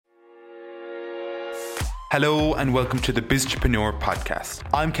Hello and welcome to the Biztrepreneur podcast.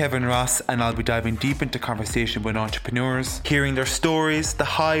 I'm Kevin Ross and I'll be diving deep into conversation with entrepreneurs, hearing their stories, the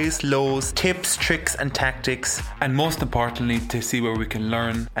highs, lows, tips, tricks and tactics, and most importantly to see where we can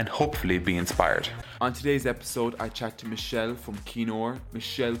learn and hopefully be inspired. On today's episode, I chat to Michelle from Kinn.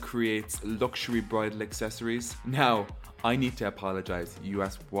 Michelle creates luxury bridal accessories. Now, I need to apologise. You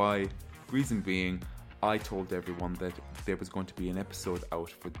asked why. Reason being, I told everyone that there was going to be an episode out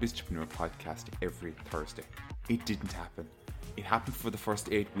for the Biztrepreneur podcast every Thursday. It didn't happen. It happened for the first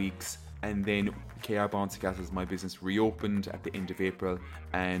 8 weeks, and then KR Bouncy Castles, my business, reopened at the end of April,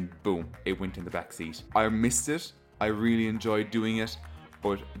 and boom, it went in the back seat. I missed it. I really enjoyed doing it,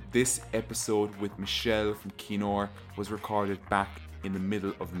 but this episode with Michelle from Kinn was recorded back in the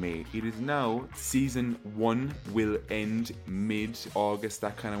middle of May. It is now season 1 will end mid-August,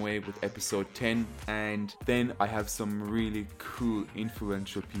 that kind of way, with episode 10, and then I have some really cool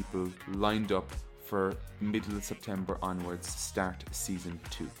influential people lined up for middle of September onwards to start season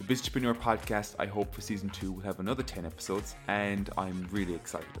 2. The Biztrepreneur podcast, I hope for season 2 will have another 10 episodes, and I'm really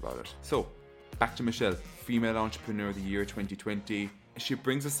excited about it. So back to Michelle, Female Entrepreneur of the Year 2020. She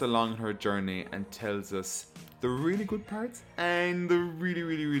brings us along her journey and tells us the really good parts and the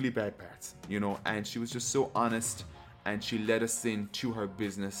really bad parts, and she was just so honest, and she led us into her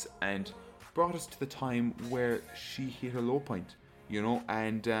business and brought us to the time where she hit her low point,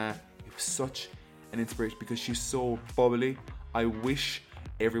 and it was such an inspiration because she's so bubbly. I wish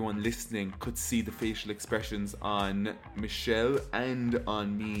everyone listening could see the facial expressions on Michelle and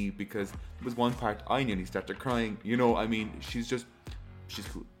on me, because there was one part I nearly started crying. She's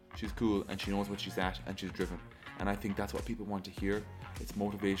cool. She's cool and she knows what she's at and she's driven. And I think that's what people want to hear. It's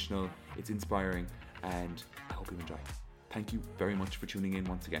motivational, it's inspiring, and I hope you enjoy. Thank you very much for tuning in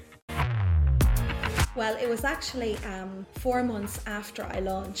once again. Well, it was actually 4 months after I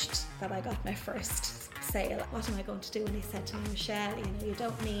launched that I got my first sale. What am I going to do? And he said to me, Michelle, you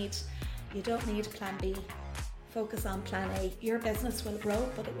don't need plan B. Focus on plan A. Your business will grow,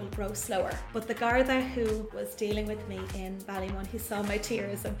 but it will grow slower. But the Garda who was dealing with me in Ballymun, he saw my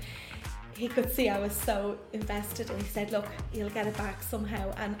tears and he could see I was so invested, and he said, look, you'll get it back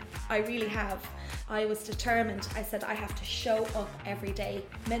somehow. And I really have. I was determined. I said I have to show up every day,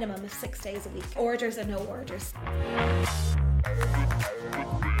 minimum of 6 days a week. Orders or no orders.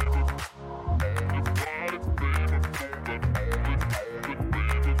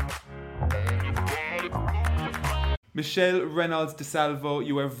 Michelle Reynolds de Salvo,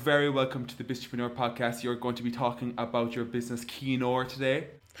 you are very welcome to the Biztrepreneur podcast. You're going to be talking about your business Kinn today.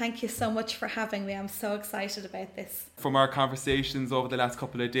 Thank you so much for having me. I'm so excited about this. From our conversations over the last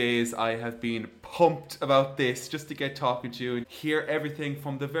couple of days, I have been pumped about this just to get talking to you and hear everything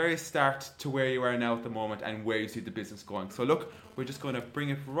from the very start to where you are now at the moment and where you see the business going. So look, we're just going to bring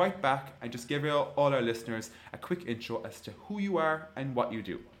it right back and just give all our listeners a quick intro as to who you are and what you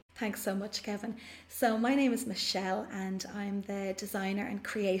do. Thanks so much, Kevin. So my name is Michelle and I'm the designer and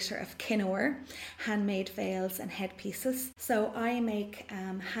creator of Kinn, handmade veils and headpieces. So I make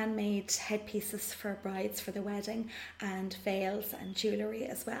handmade headpieces for brides for the wedding and veils and jewellery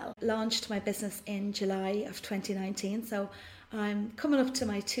as well. Launched my business in July of 2019, so I'm coming up to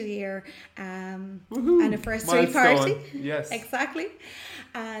my 2-year anniversary party. Yes. Exactly.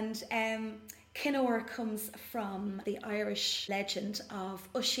 And Kinn comes from the Irish legend of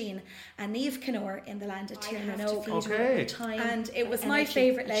Uiscín and Niamh Kinn in the land of Tiernan. Okay. And it was my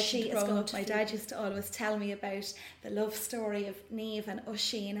favourite legend growing up. My dad used to always tell me about the love story of Niamh and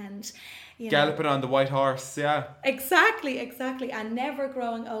Uiscín and galloping on the white horse, yeah. Exactly. And never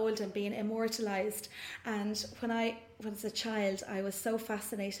growing old and being immortalised. And when I was a child, I was so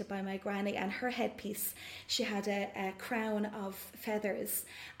fascinated by my granny and her headpiece. She had a crown of feathers,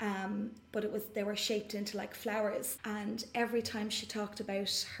 but they were shaped into like flowers. And every time she talked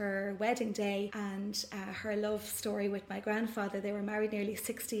about her wedding day and her love story with my grandfather, they were married nearly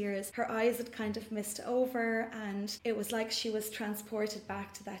 60 years, her eyes had kind of mist over, and it was like she was transported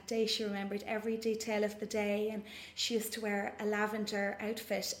back to that day. She remembered every detail of the day, and she used to wear a lavender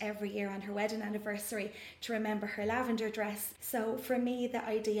outfit every year on her wedding anniversary to remember her lavender dress. So for me, the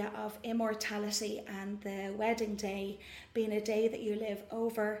idea of immortality and the wedding day being a day that you live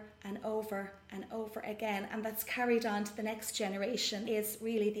over and over and over again, and that's carried on to the next generation, is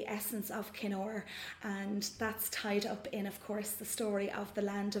really the essence of Kinn. And that's tied up in, of course, the story of the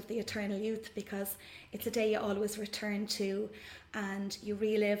land of the eternal youth, because it's a day you always return to and you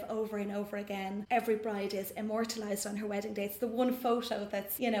relive over and over again. Every bride is immortalised on her wedding day. It's the one photo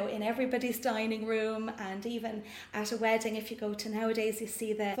that's, in everybody's dining room, and even at a wedding, if you go to nowadays, you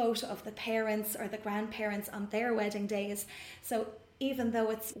see the photo of the parents or the grandparents on their wedding days. So even though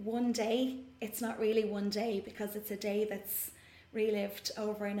it's one day, it's not really one day, because it's a day that's relived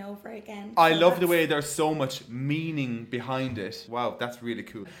over and over again. I love the way there's so much meaning behind it. Wow, that's really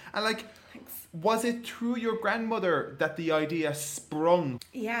cool. And like, Thanks. was it through your grandmother that the idea sprung?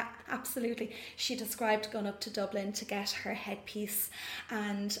 Yeah, absolutely. She described going up to Dublin to get her headpiece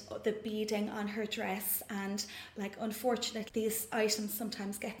and the beading on her dress, and like, unfortunately these items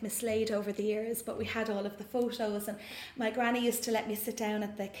sometimes get mislaid over the years, but we had all of the photos, and my granny used to let me sit down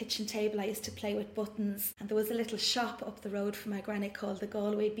at the kitchen table. I used to play with buttons, and there was a little shop up the road from my granny called the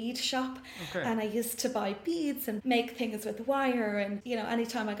Galway Bead Shop. Okay. And I used to buy beads and make things with wire, and you know,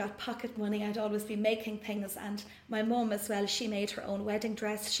 anytime I got pocket money I'd always be making things. And my mum as well, she made her own wedding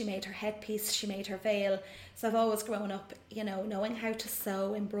dress, she made her headpiece, she made her veil. So I've always grown up, you know, knowing how to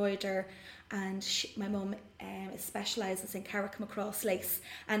sew, embroider, and my mum specialises in Carrick-Macross lace,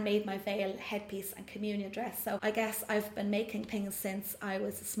 and made my veil, headpiece and communion dress. So I guess I've been making things since I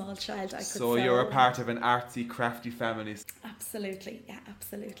was a small child. So you're a part of an artsy, crafty family. Absolutely, yeah,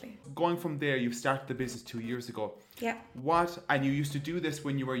 absolutely. Going from there, you started the business 2 years ago. Yeah. And you used to do this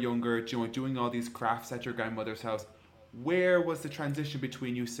when you were younger, you know, doing all these crafts at your grandmother's house. Where was the transition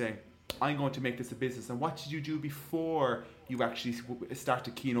between you saying, I'm going to make this a business, and what did you do before you actually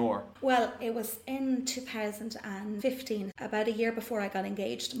started Kinn? Well, it was in 2015, about a year before I got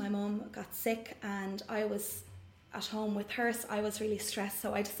engaged. My mum got sick and I was at home with her, so I was really stressed.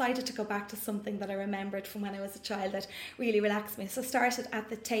 So I decided to go back to something that I remembered from when I was a child that really relaxed me. So I started at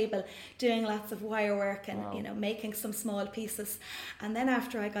the table doing lots of wire work and you know, making some small pieces. And then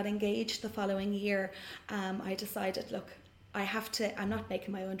after I got engaged the following year, I decided, look, I'm not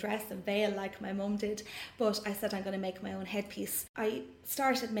making my own dress and veil like my mum did, but I said I'm going to make my own headpiece. I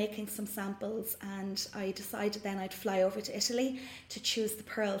started making some samples, and I decided then I'd fly over to Italy to choose the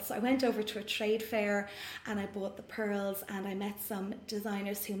pearls. So I went over to a trade fair and I bought the pearls, and I met some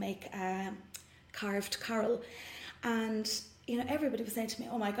designers who make carved coral. And you know, everybody was saying to me,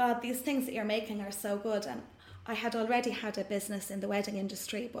 oh my God, these things that you're making are so good. And I had already had a business in the wedding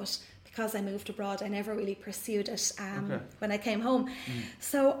industry, but because I moved abroad, I never really pursued it when I came home.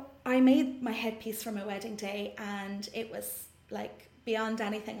 So I made my headpiece for my wedding day, and it was like beyond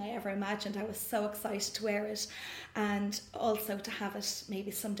anything I ever imagined. I was so excited to wear it, and also to have it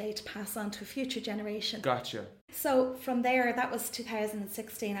maybe someday to pass on to a future generation. Gotcha. So from there, that was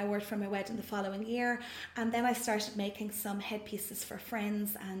 2016. I worked for my wedding the following year, and then I started making some headpieces for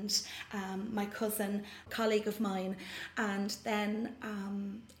friends and my cousin, colleague of mine. And then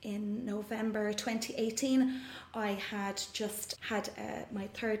in November 2018, I had just had my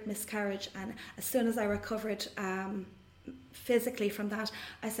third miscarriage, and as soon as I recovered physically from that,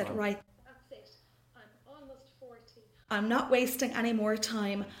 I said, right, that's it. I'm almost 40. I'm not wasting any more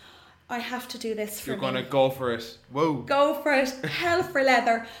time. I have to do this for me. You're going to go for it. Whoa. Go for it. Hell for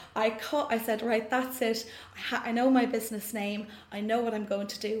leather. I said, right, that's it. I know my business name. I know what I'm going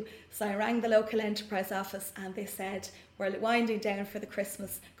to do. So I rang the local enterprise office, and they said, we're winding down for the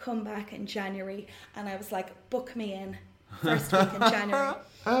Christmas. Come back in January. And I was like, book me in. First week in January.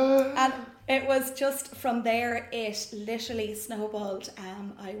 And it was just from there, it literally snowballed.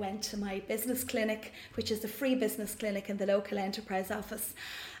 I went to my business clinic, which is a free business clinic in the local enterprise office.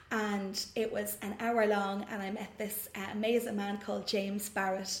 And it was an hour long, and I met this amazing man called James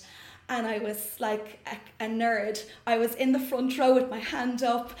Barrett. And I was like a nerd. I was in the front row with my hand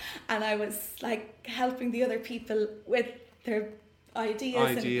up, and I was like helping the other people with their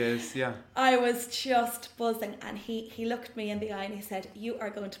ideas. Yeah. I was just buzzing, and he looked me in the eye and he said, you are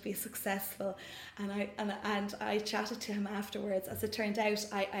going to be successful. And I chatted to him afterwards. As it turned out,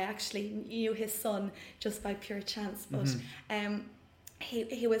 I actually knew his son just by pure chance, but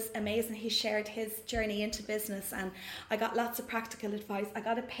he was amazing. He shared his journey into business, and I got lots of practical advice. I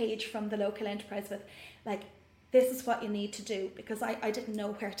got a page from the local enterprise with like, this is what you need to do, because I didn't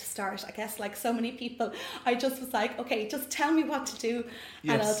know where to start. I guess like so many people, I just was like, okay, just tell me what to do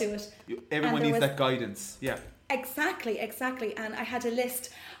and I'll do it. Everyone needs that guidance. Yeah. Exactly. And I had a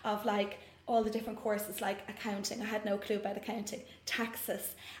list of like all the different courses, like accounting. I had no clue about accounting,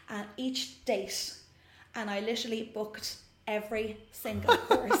 taxes, and each date. And I literally booked every single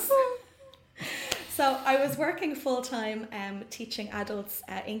course. So I was working full-time teaching adults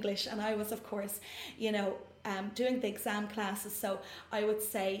English, and I was, of course, doing the exam classes. So I would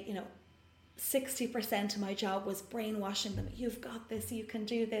say, 60% of my job was brainwashing them. You've got this, you can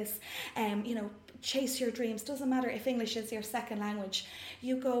do this, chase your dreams. Doesn't matter if English is your second language.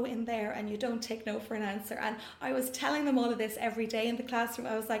 You go in there and you don't take no for an answer. And I was telling them all of this every day in the classroom.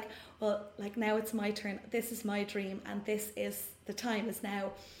 I was like, well, like now it's my turn. This is my dream, and this is the time is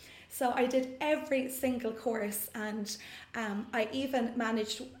now. So I did every single course, and I even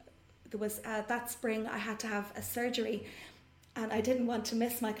managed, there was that spring I had to have a surgery, and I didn't want to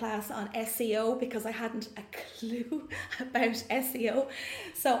miss my class on SEO because I hadn't a clue about SEO.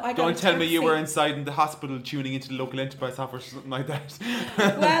 So I got Don't tell me you taxi. were inside in the hospital tuning into the local enterprise office or something like that.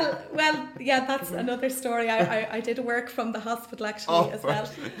 Well, yeah, that's another story. I did work from the hospital actually as well.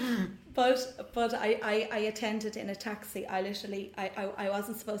 But I attended in a taxi. I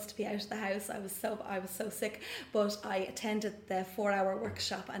wasn't supposed to be out of the house. I was so sick, but I attended the 4-hour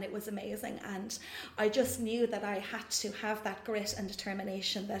workshop, and it was amazing. And I just knew that I had to have that grit and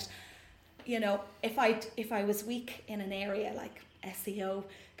determination that, you know, if I was weak in an area like SEO,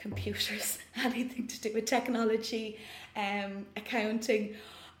 computers, anything to do with technology, accounting,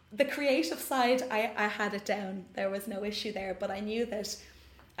 the creative side, I had it down. There was no issue there, but I knew that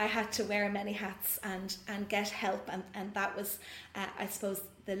I had to wear many hats and get help, and that was I suppose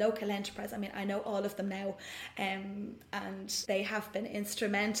the local enterprise. I mean, I know all of them now, and they have been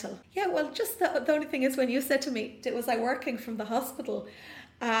instrumental. Yeah, well, just the only thing is, when you said to me, was I working from the hospital?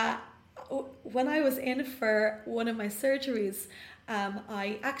 When I was in for one of my surgeries,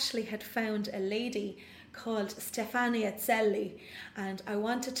 I actually had found a lady called Stefania Zelli, and I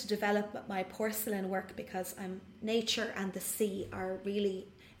wanted to develop my porcelain work because nature and the sea are really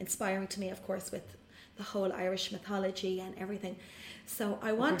inspiring to me, of course, with the whole Irish mythology and everything. So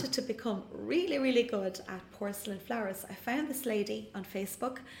I wanted to become really, really good at porcelain flowers. I found this lady on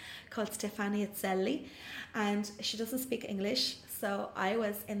Facebook called Stefania Zelli, and she doesn't speak English. So I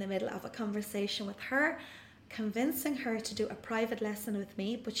was in the middle of a conversation with her, convincing her to do a private lesson with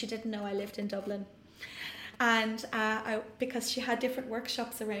me, but she didn't know I lived in Dublin. And because she had different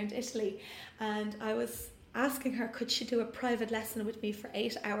workshops around Italy, and I was asking her, could she do a private lesson with me for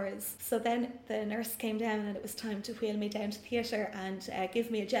 8 hours? So then the nurse came down, and it was time to wheel me down to theatre and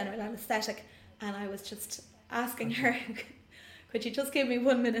give me a general anaesthetic. And I was just asking her, could you just give me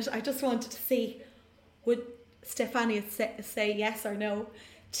 1 minute? I just wanted to see, would Stefania say yes or no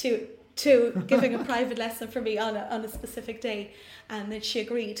to giving a private lesson for me on a specific day. And then she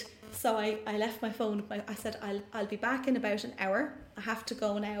agreed. So I left my phone. I said, I'll be back in about an hour. I have to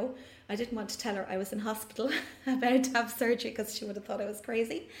go now. I didn't want to tell her I was in hospital about to have surgery, because she would have thought I was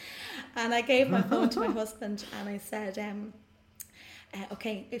crazy. And I gave my phone to my husband, and I said,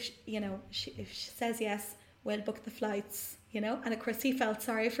 okay, if she says yes, we'll book the flights, you know. And of course he felt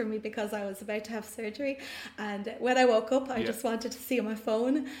sorry for me because I was about to have surgery, and when I woke up I just wanted to see my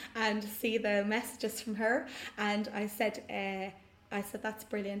phone and see the messages from her, and I said that's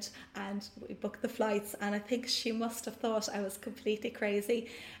brilliant, and we booked the flights. And I think she must have thought I was completely crazy.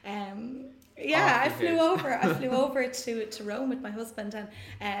 I flew over to Rome with my husband,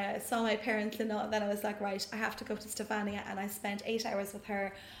 and saw my parents, and then I was like, right, I have to go to Stefania, and I spent 8 hours with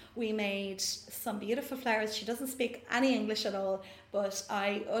her. We made some beautiful flowers. She doesn't speak any English at all, but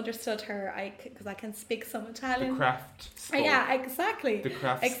I understood her because I can speak some Italian. The craft spoke. Yeah, exactly. The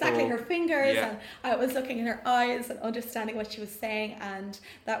craft exactly spoke. Her fingers, Yeah. and I was looking in her eyes and understanding what she was saying, and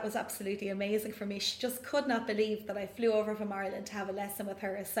that was absolutely amazing for me. She just could not believe that I flew over from Ireland to have a lesson with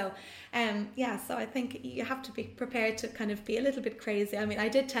her. So, so I think you have to be prepared to kind of be a little bit crazy. I mean, I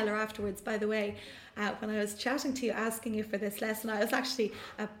did tell her afterwards, by the way, when I was chatting to you, asking you for this lesson, I was actually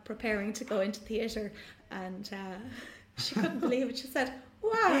preparing to go into theatre, and she couldn't believe it. She said,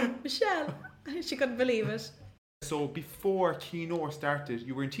 wow, Michelle. She couldn't believe it. So before Kinn started,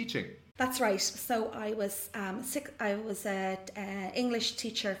 you were in teaching. That's right. So I was I was an English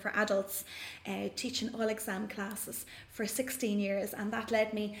teacher for adults, teaching all exam classes for 16 years, and that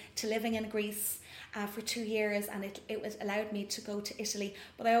led me to living in Greece for 2 years, and it was allowed me to go to Italy.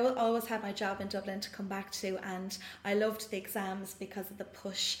 But I always had my job in Dublin to come back to, and I loved the exams because of the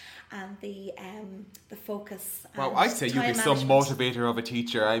push and the focus. Wow, I'd say you'd be some motivator of a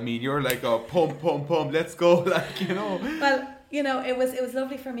teacher. I mean, you're like a pump, let's go, like, you know. Well, you know, it was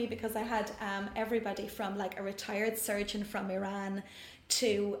lovely for me because I had everybody from like a retired surgeon from Iran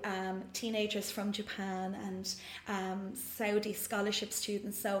to teenagers from Japan and Saudi scholarship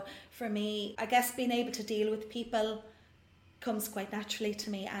students. So for me, I guess being able to deal with people comes quite naturally to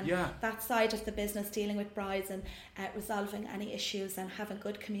me, and that side of the business, dealing with brides and resolving any issues and having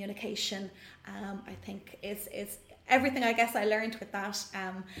good communication, I think is everything I guess I learned with that,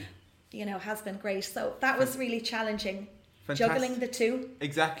 has been great. So that was really challenging. Fantastic. Juggling the two.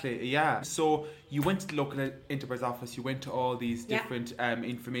 Exactly, yeah. So you went to the local enterprise office, you went to all these different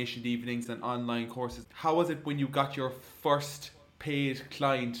information evenings and online courses. How was it when you got your first paid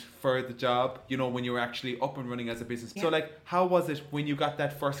client for the job, when you were actually up and running as a business? So like, how was it when you got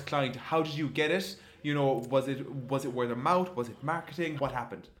that first client? How did you get it? Was it word of mouth? Was it marketing? What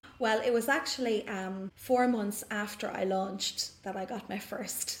happened? Well, it was actually 4 months after I launched that I got my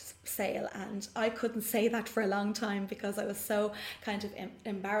first sale, and I couldn't say that for a long time because I was so kind of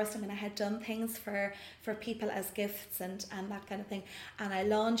embarrassed. I mean, I had done things for people as gifts and that kind of thing, and I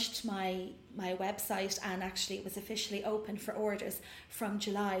launched my website, and actually it was officially open for orders from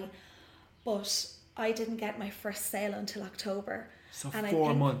July, but I didn't get my first sale until October. So and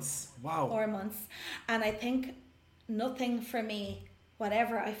 4 months. Wow. 4 months. And I think nothing for me,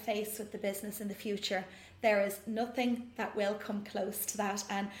 whatever I face with the business in the future, there is nothing that will come close to that.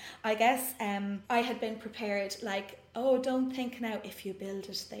 And I guess I had been prepared, like, oh, don't think now, if you build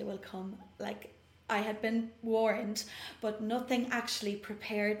it, they will come. Like, I had been warned, but nothing actually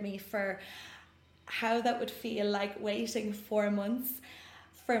prepared me for how that would feel, like waiting 4 months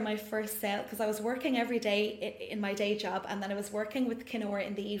for my first sale, because I was working every day in my day job, and then I was working with Kinn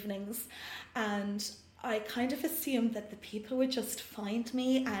in the evenings, and I kind of assumed that the people would just find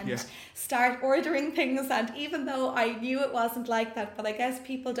me and start ordering things. And even though I knew it wasn't like that, but I guess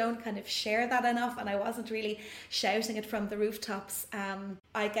people don't kind of share that enough, and I wasn't really shouting it from the rooftops.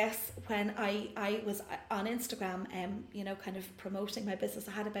 I guess when I was on Instagram, kind of promoting my business,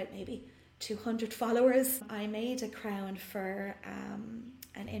 I had about maybe 200 followers. I made a crown for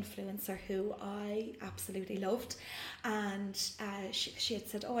an influencer who I absolutely loved, and she had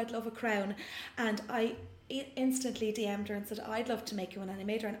said, oh, I'd love a crown, and I instantly DM'd her and said, I'd love to make you one, and I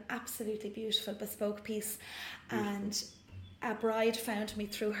made her an absolutely beautiful bespoke piece. And a bride found me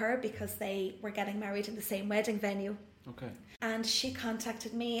through her because they were getting married in the same wedding venue. Okay. And she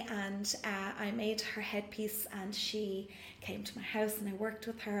contacted me, and I made her headpiece, and she came to my house, and I worked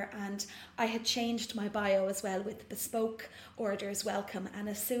with her, and I had changed my bio as well with bespoke orders welcome. And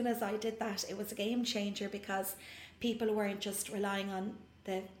as soon as I did that, it was a game changer, because people weren't just relying on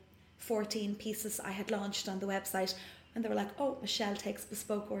the 14 pieces I had launched on the website, and they were like, oh, Michelle takes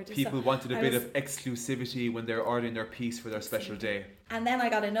bespoke orders. People wanted a bit of exclusivity when they're ordering their piece for their special day. And then I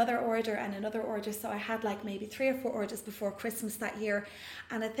got another order and another order. So I had like maybe 3 or 4 orders before Christmas that year.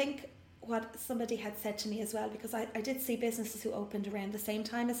 And I think what somebody had said to me as well, because I did see businesses who opened around the same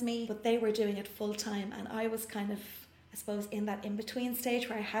time as me, but they were doing it full time. And I was kind of, I suppose, in that in-between stage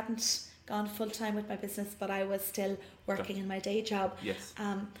where I hadn't gone full time with my business, but I was still working in my day job. Yes.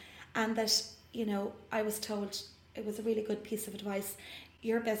 And that, I was told, it was a really good piece of advice.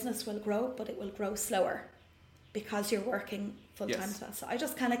 Your business will grow, but it will grow slower because you're working full time as well. So I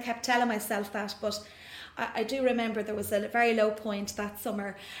just kind of kept telling myself that. But I do remember there was a very low point that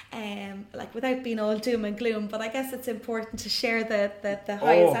summer, like without being all doom and gloom. But I guess it's important to share the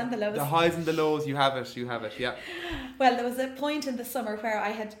highs and the lows. The highs and the lows, you have it, yeah. Well, there was a point in the summer where I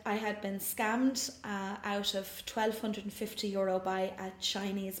had been scammed out of €1,250 by a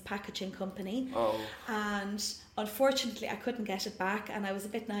Chinese packaging company. Oh. And unfortunately, I couldn't get it back, and I was a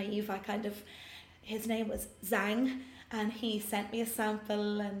bit naive. His name was Zhang, and he sent me a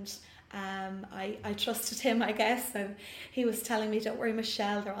sample, and I trusted him, I guess, and he was telling me, don't worry,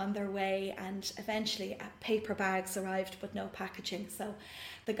 Michelle, they're on their way. And eventually paper bags arrived, but no packaging. So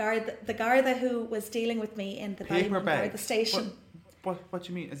the Garda who was dealing with me in the Garda station. What do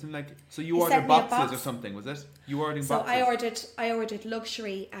you mean? As in, like, so you ordered boxes or something, was it? You were ordering boxes? So I ordered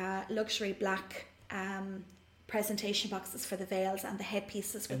luxury black presentation boxes for the veils and the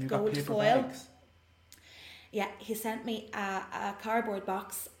headpieces with gold foil. Bags. Yeah, he sent me a cardboard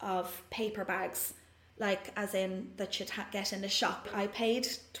box of paper bags, like as in that you'd get in the shop. I paid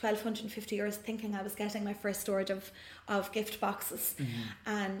 €1,250 thinking I was getting my first order of gift boxes,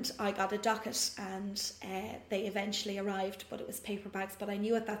 and I got a docket, and they eventually arrived, but it was paper bags. But I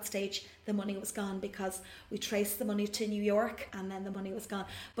knew at that stage the money was gone, because we traced the money to New York, and then the money was gone.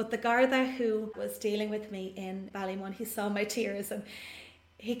 But the Garda who was dealing with me in Ballymun, he saw my tears, and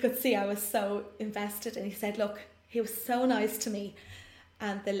he could see I was so invested, and he said, look, he was so nice to me,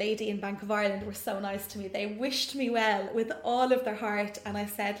 and the lady in Bank of Ireland were so nice to me. They wished me well with all of their heart. And I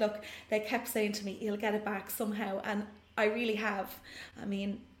said, look, they kept saying to me, you'll get it back somehow. And I really have. I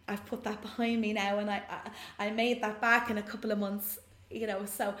mean, I've put that behind me now, and I made that back in a couple of months,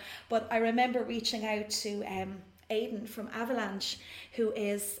 so. But I remember reaching out to Aidan from Avalanche, who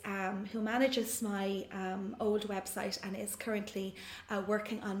manages my old website and is currently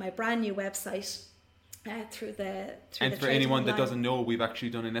working on my brand new website through the for anyone that doesn't know, we've actually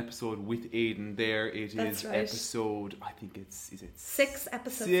done an episode with Aidan there. It is right. Episode, I think is it 6,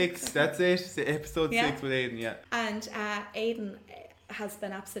 episode 6, that's it, episode 6 with Aidan, yeah. And Aidan has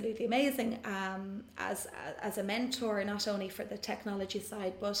been absolutely amazing as a mentor, not only for the technology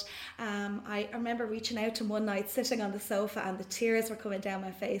side, but I remember reaching out to him one night, sitting on the sofa, and the tears were coming down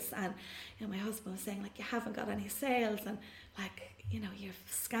my face, and my husband was saying, like, you haven't got any sales, and like, you've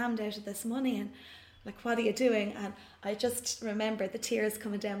scammed out of this money, and like, what are you doing? And I just remember the tears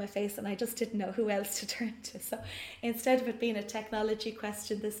coming down my face, and I just didn't know who else to turn to. So instead of it being a technology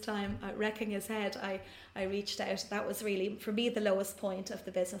question this time, wrecking his head, I reached out. That was really, for me, the lowest point of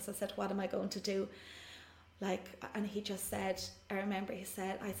the business. I said, what am I going to do? And he just said,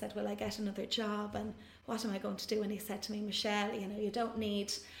 I said, will I get another job? And what am I going to do? And he said to me, Michelle, you don't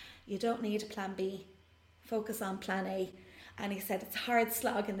need a plan B. Focus on plan A. And he said, it's a hard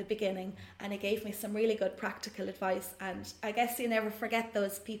slog in the beginning. And he gave me some really good practical advice. And I guess you never forget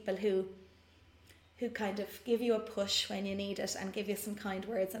those people who kind of give you a push when you need it and give you some kind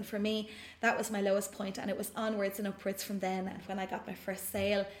words. And for me, that was my lowest point. And it was onwards and upwards from then. And when I got my first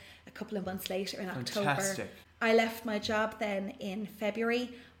sale a couple of months later in October, I left my job then in February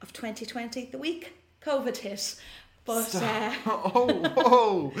of 2020, the week COVID hit. But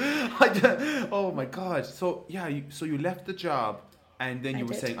oh my God! So yeah, you left the job, and then you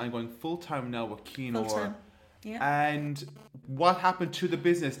were saying, I'm going full time now with Kinn. Full-time. Yeah. And what happened to the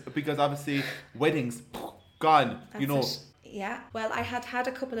business? Because obviously weddings gone. That's it. Yeah, well, I had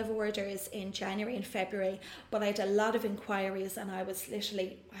a couple of orders in January and February, but I had a lot of inquiries, and I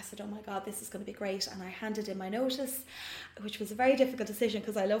said, oh my God, this is going to be great. And I handed in my notice, which was a very difficult decision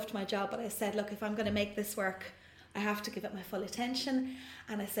because I loved my job, but I said, look, if I'm going to make this work, I have to give it my full attention.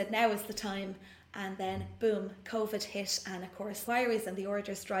 And I said, now is the time. And then boom, COVID hit, and of course inquiries and the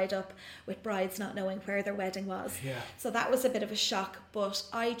orders dried up, with brides not knowing where their wedding was. Yeah. So that was a bit of a shock, but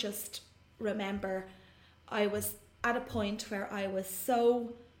I just remember I was at a point where I was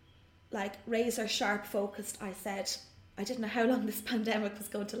so razor sharp focused. I said, I didn't know how long this pandemic was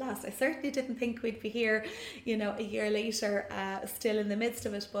going to last. I certainly didn't think we'd be here, a year later, still in the midst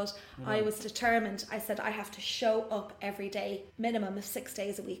of it. But I was determined. I said, I have to show up every day, minimum of 6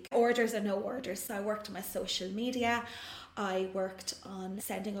 days a week. Orders or no orders. So I worked on my social media. I worked on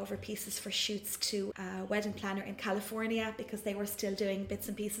sending over pieces for shoots to a wedding planner in California because they were still doing bits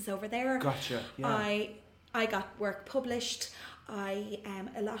and pieces over there. Gotcha. Yeah. I got work published.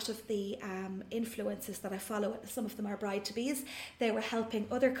 A lot of the influencers that I follow, some of them are bride-to-bes, they were helping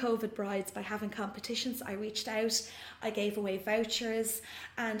other COVID brides by having competitions. I reached out, I gave away vouchers,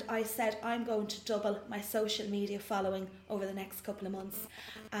 and I said, I'm going to double my social media following over the next couple of months.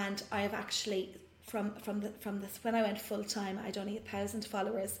 And I have actually, from this, when I went full-time, I'd only 1,000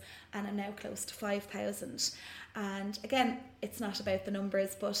 followers, and I'm now close to 5,000. And again, it's not about the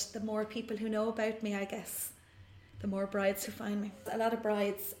numbers, but the more people who know about me, I guess, the more brides who find me. A lot of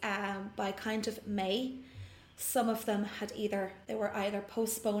brides, by kind of May, some of them they were either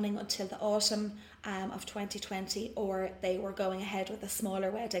postponing until the autumn of 2020, or they were going ahead with a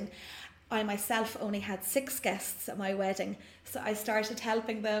smaller wedding. I myself only had 6 guests at my wedding, so I started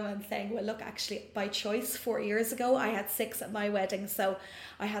helping them and saying, well, look, actually by choice 4 years ago I had 6 at my wedding, so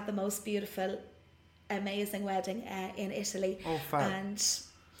I had the most beautiful, amazing wedding in Italy. Oh, fab. And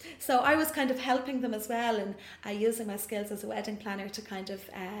so I was kind of helping them as well, and using my skills as a wedding planner to kind of,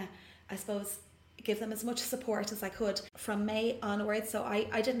 I suppose, give them as much support as I could from May onwards. So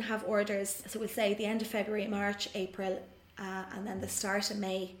I didn't have orders, so we'll say the end of February, March, April, and then the start of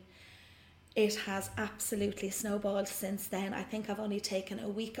May. It has absolutely snowballed since then. I think I've only taken a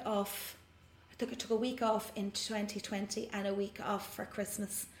week off. I think I took a week off in 2020 and a week off for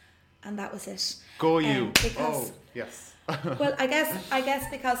Christmas, and that was it. Go you. Oh, yes. Well, I guess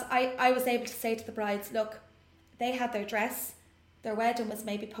because I was able to say to the brides, look, they had their dress, their wedding was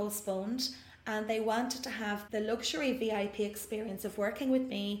maybe postponed, and they wanted to have the luxury VIP experience of working with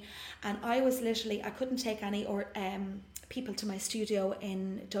me. And I couldn't take any people to my studio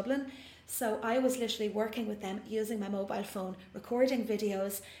in Dublin. So I was literally working with them using my mobile phone, recording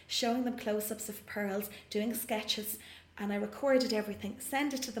videos, showing them close-ups of pearls, doing sketches, and I recorded everything,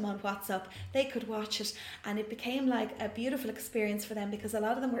 sent it to them on WhatsApp. They could watch it, and it became like a beautiful experience for them, because a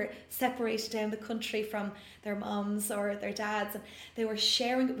lot of them were separated down the country from their moms or their dads, and they were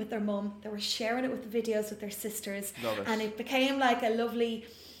sharing it with their mum, they were sharing it with the videos with their sisters. Love it. And it became like a lovely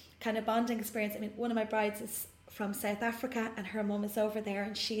kind of bonding experience. I mean, one of my brides is from South Africa, and her mum is over there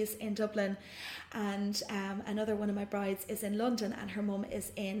and she's in Dublin, and another one of my brides is in London and her mum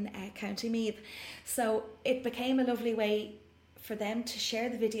is in County Meath. So it became a lovely way for them to share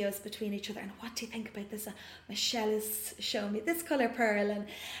the videos between each other. And what do you think about this? Michelle is showing me this colour pearl,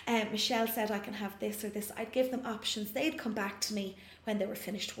 and Michelle said I can have this or this. I'd give them options. They'd come back to me when they were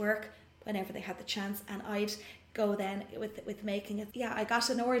finished work, whenever they had the chance, and I'd go then with making it. Yeah, I got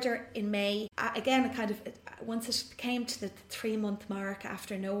an order in May. Again, once it came to the 3-month mark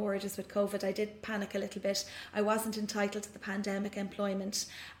after no orders with COVID, I did panic a little bit. I wasn't entitled to the pandemic employment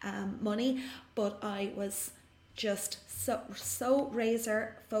money, but I was just so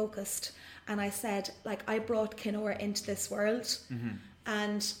razor focused, and I said, like, I brought Kinora into this world,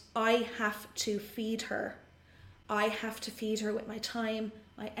 and I have to feed her. I have to feed her with my time,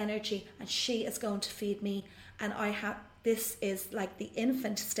 my energy, and she is going to feed me. And this is like the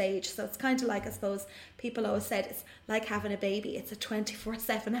infant stage. So it's kind of like, I suppose people always said, it's like having a baby. It's a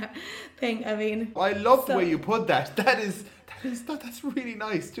 24/7 thing. I mean, I love the way you put that. That's really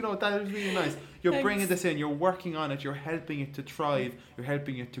nice. You know, that is really nice. You're Thanks. bringing this in. You're working on it. You're helping it to thrive. You're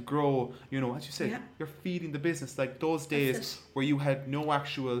helping it to grow. You know, as you said, you're feeding the business. Like those days where you had no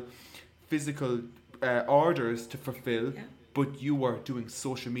actual physical orders to fulfill, but you were doing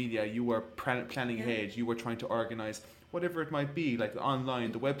social media. You were planning ahead. You were trying to organize whatever it might be, like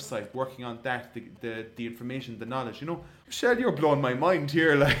online, the website, working on that, the information, the knowledge. You know, Michelle, you're blowing my mind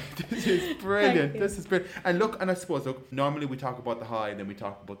here. Like, this is brilliant. This is brilliant. And look, and I suppose, look, normally we talk about the high, then we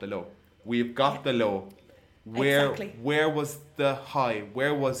talk about the low. We've got the low. Where was the high?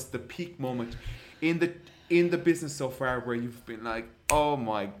 Where was the peak moment in the business so far where you've been like, oh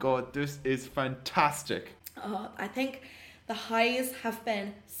my God, this is fantastic? I think the highs have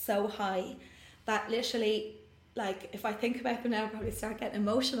been so high that literally, like, if I think about them now, I'll probably start getting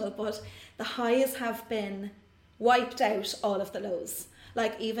emotional, but the highs have been wiped out all of the lows.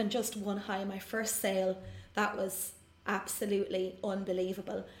 Like, even just one high, my first sale, that was absolutely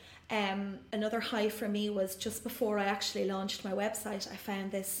unbelievable. Another high for me was just before I actually launched my website. I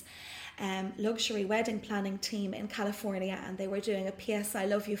found this luxury wedding planning team in California, and they were doing a PS I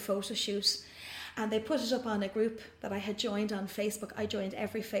Love You photo shoot. And they put it up on a group that I had joined on Facebook. I joined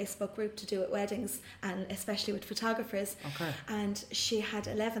every Facebook group to do with weddings, and especially with photographers. Okay. And she had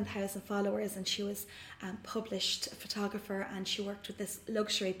 11,000 followers, and she was a published photographer, and she worked with this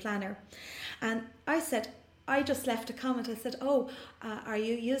luxury planner. And I just left a comment. I said, are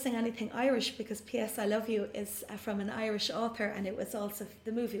you using anything Irish? Because PS I Love You is from an Irish author, and it was also,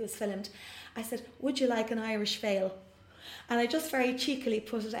 the movie was filmed. I said, would you like an Irish veil? And I just very cheekily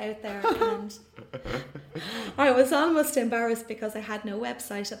put it out there, and I was almost embarrassed because I had no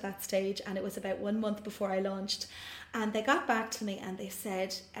website at that stage, and it was about 1 month before I launched. And they got back to me and they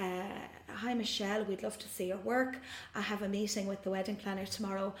said, hi Michelle, we'd love to see your work. I have a meeting with the wedding planner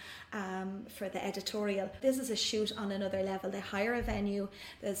tomorrow for the editorial. This is a shoot on another level. They hire a venue.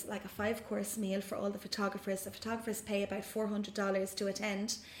 There's like a 5-course meal for all the photographers. The photographers pay about $400 to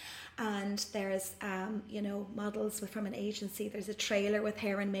attend. And there's, models from an agency. There's a trailer with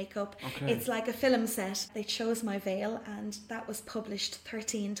hair and makeup. Okay. It's like a film set. They chose my veil, and that was published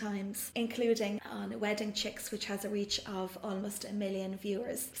 13 times, including on Wedding Chicks, which has a reach of almost 1 million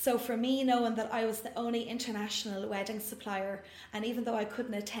viewers. So for me, knowing that I was the only international wedding supplier, and even though I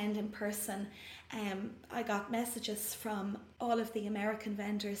couldn't attend in person, I got messages from all of the American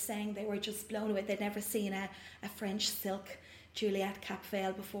vendors saying they were just blown away. They'd never seen a French silk Juliet cap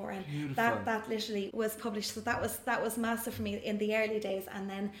veil before, and that literally was published. So that was massive for me in the early days. And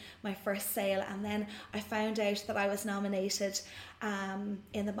then my first sale, and then I found out that I was nominated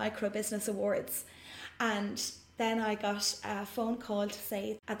in the Micro Business Awards, and then I got a phone call to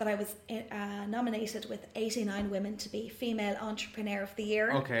say that I was nominated with 89 women to be Female Entrepreneur of the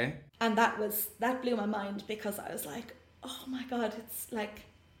Year. Okay. And that blew my mind, because I was like, oh my God, it's like,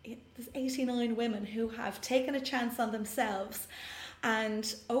 there's 89 women who have taken a chance on themselves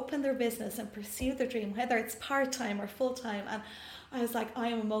and opened their business and pursued their dream, whether it's part-time or full-time. And I was like, I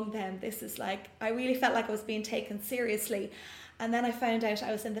am among them. This is like, I really felt like I was being taken seriously. And then I found out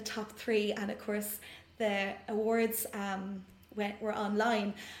I was in the top 3, and of course the awards were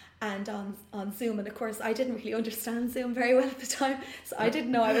online and on Zoom, and of course I didn't really understand Zoom very well at the time, so I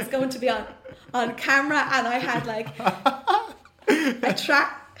didn't know I was going to be on camera, and I had like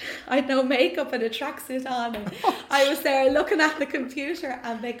I had no makeup and a tracksuit on, and I was there looking at the computer,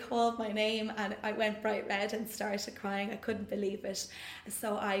 and they called my name, and I went bright red and started crying. I couldn't believe it.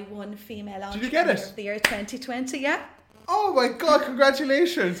 So I won Female Entrepreneur of the Year 2020. Yeah. Oh my God,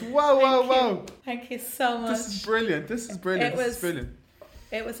 congratulations. Wow. Thank you so much. This is brilliant.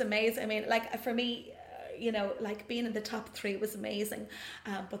 It was amazing. I mean, like, for me, like being in the top 3 was amazing.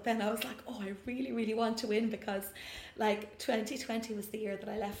 But then I was like, I really, really want to win, because like 2020 was the year that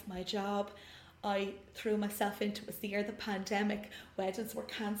I left my job. I threw myself into, it was the year of the pandemic, weddings were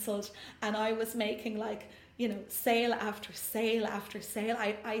cancelled, and I was making like, sale after sale after sale.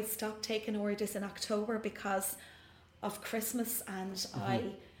 I stopped taking orders in October because of Christmas, and I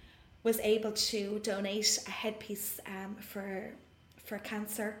was able to donate a headpiece for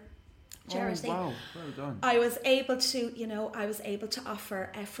cancer charity. Oh, wow, well done. I was able to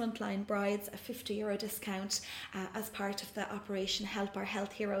offer frontline brides a €50 discount as part of the Operation Help Our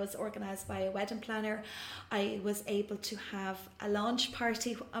Health Heroes organised by a wedding planner. I was able to have a launch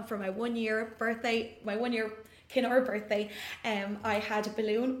party for my 1 year birthday, my 1 year Kinn birthday. I had a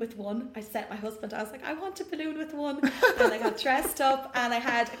balloon with one. I sent my husband, I was like, I want a balloon with one. And I got dressed up, and I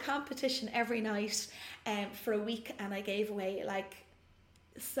had a competition every night for a week, and I gave away like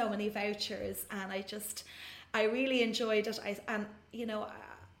so many vouchers, and I really enjoyed it.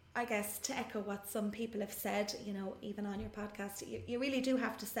 I guess to echo what some people have said, even on your podcast, you really do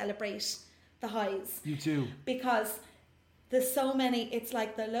have to celebrate the highs. You do. Because there's so many, it's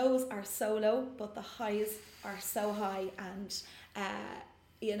like the lows are so low, but the highs are so high. And,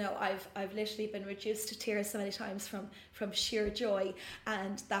 I've literally been reduced to tears so many times from sheer joy,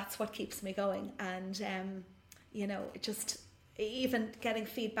 and that's what keeps me going. And, just even getting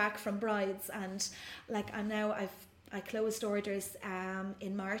feedback from brides, and like I closed orders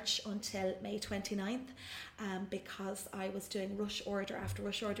in March until May 29th because I was doing rush order after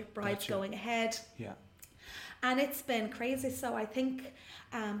rush order, brides going ahead. Yeah. And it's been crazy. So I think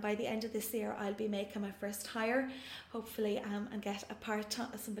by the end of this year, I'll be making my first hire, hopefully, and get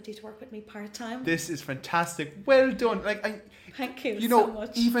somebody to work with me part-time. This is fantastic. Well done. Thank you so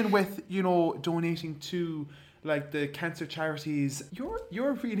much. Even with, donating to like the cancer charities, you're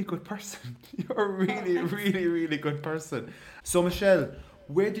a really good person. You're a really, really good person. So Michelle,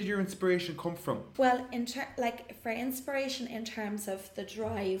 where did your inspiration come from? Well, for inspiration in terms of the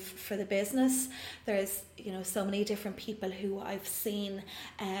drive for the business, there's so many different people who I've seen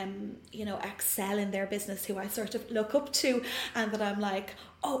excel in their business, who I sort of look up to, and that I'm like,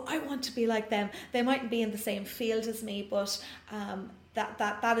 oh, I want to be like them. They mightn't be in the same field as me, but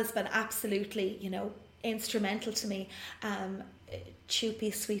that has been absolutely instrumental to me.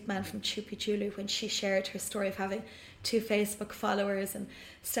 Chupi Sweetman from Chupi Jewelry, when she shared her story of having 2 Facebook followers and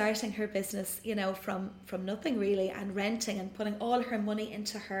starting her business, from nothing really, and renting and putting all her money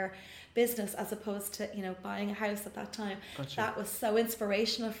into her business as opposed to, buying a house at that time. Gotcha. That was so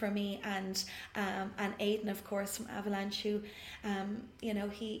inspirational for me. And Aidan, of course, from Avalanche, who,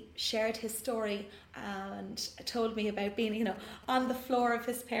 he shared his story and told me about being, on the floor of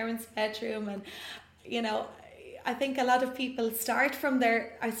his parents' bedroom. And, I think a lot of people start from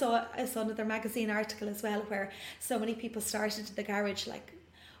there. I saw another magazine article as well where so many people started in the garage, like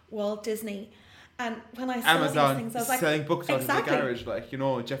Walt Disney. And when I saw Amazon, these things, I was like, selling books out exactly. of the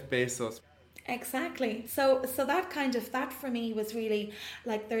garage, Jeff Bezos. Exactly. So that for me was really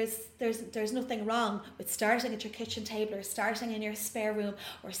like, there's nothing wrong with starting at your kitchen table, or starting in your spare room,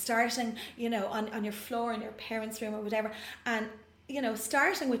 or starting, on your floor in your parents' room or whatever. And,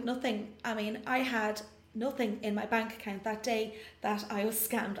 starting with nothing. I mean, I had nothing in my bank account that day that I was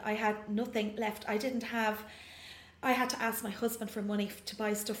scammed. I had nothing left. I had to ask my husband for money to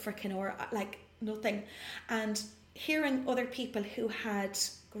buy stuff for Kinn, like nothing. And hearing other people who had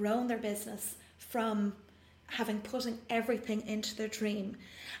grown their business from having putting everything into their dream,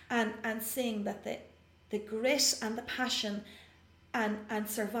 and seeing that the grit and the passion and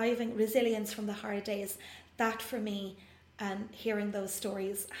surviving resilience from the hard days, that for me, and hearing those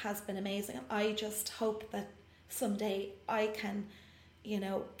stories has been amazing. I just hope that someday I can,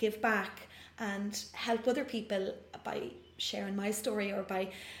 give back and help other people by sharing my story, or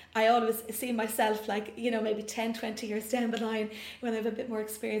I always see myself like, maybe 10, 20 years down the line, when I have a bit more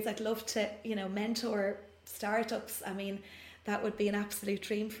experience, I'd love to, mentor startups. I mean, that would be an absolute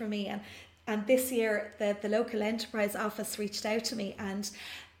dream for me. And this year, the local enterprise office reached out to me, and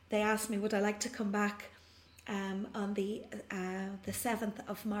they asked me, would I like to come back on the 7th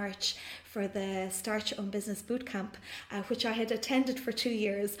of March for the Start Your Own Business Bootcamp, which I had attended for 2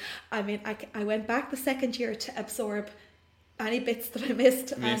 years. I mean, I went back the second year to absorb any bits that I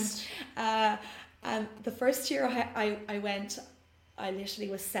missed. And the first year I went, I literally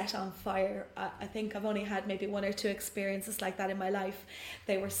was set on fire. I think I've only had maybe 1 or 2 experiences like that in my life.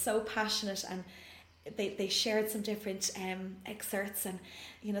 They were so passionate, and they shared some different excerpts, and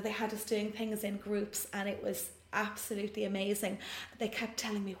they had us doing things in groups, and it was absolutely amazing. They kept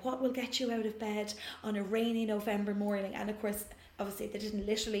telling me, what will get you out of bed on a rainy November morning? And of course, obviously they didn't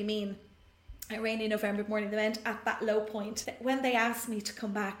literally mean a rainy November morning. They meant at that low point. When they asked me to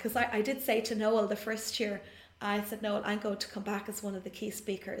come back, because I did say to Noel the first year, I said, Noel, I'm going to come back as one of the key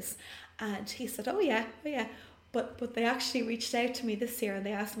speakers. And he said, oh yeah. But they actually reached out to me this year, and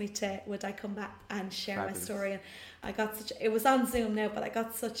they asked me would I come back and share Fabulous. My story. And I got it was on Zoom now, but I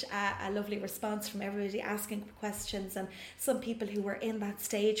got such a lovely response from everybody asking questions, and some people who were in that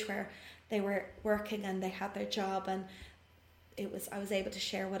stage where they were working and they had their job, and I was able to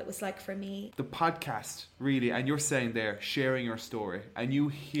share what it was like for me. The podcast, really, and you're saying there, sharing your story and you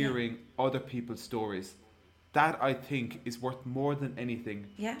hearing other people's stories, that I think is worth more than anything.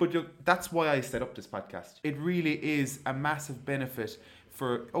 Yeah. But that's why I set up this podcast. It really is a massive benefit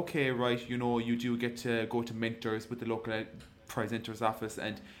for, okay, right, you know, you do get to go to mentors with the local presenter's office,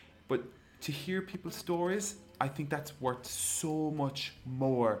 but to hear people's stories, I think that's worth so much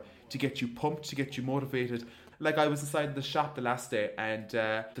more to get you pumped, to get you motivated. Like, I was inside the shop the last day, and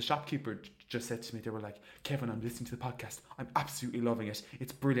the shopkeeper just said to me, they were like, Kevin, I'm listening to the podcast. I'm absolutely loving it.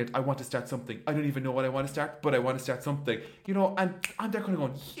 It's brilliant. I want to start something. I don't even know what I want to start, but I want to start something. You know, and I'm there kind of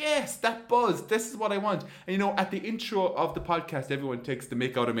going, yes, that buzz. This is what I want. And, you know, at the intro of the podcast, everyone takes the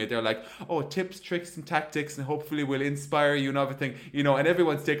mick out of me. They're like, oh, tips, tricks, and tactics, and hopefully will inspire you and everything. You know, and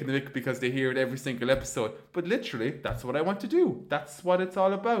everyone's taking the mick because they hear it every single episode. But literally, that's what I want to do. That's what it's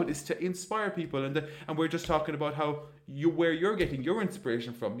all about, is to inspire people. And we're just talking about how where you're getting your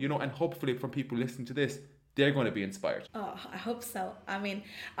inspiration from, you know, and hopefully from people listening to this, they're going to be inspired. Oh, I hope so. I mean,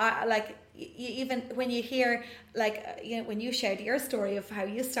 even when you hear, like, you know, when you shared your story of how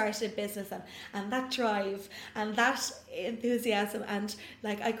you started a business and that drive and that enthusiasm, and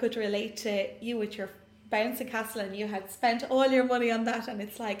like, I could relate to you with your bouncing castle, and you had spent all your money on that, and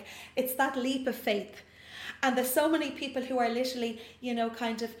it's like, it's that leap of faith. And there's so many people who are literally, you know,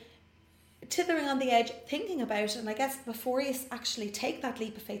 kind of tithering on the edge, thinking about it, and I guess before you actually take that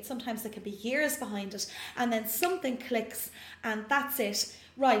leap of faith, sometimes there could be years behind it, and then something clicks, and that's it.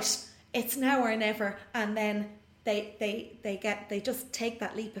 Right, it's now or never, and then they just take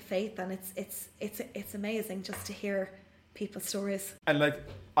that leap of faith, and it's amazing just to hear people's stories. And like,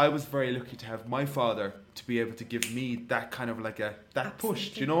 I was very lucky to have my father to be able to give me that kind of like that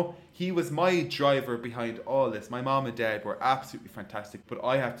push, you know. He was my driver behind all this. My mom and dad were absolutely fantastic, but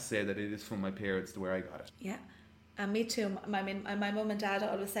I have to say that it is from my parents the way I got it. Yeah. And me too. My mum and dad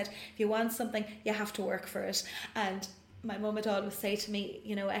always said, if you want something, you have to work for it. And my mum would always say to me,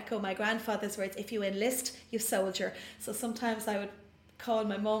 you know, echo my grandfather's words, if you enlist, you soldier. So sometimes I would call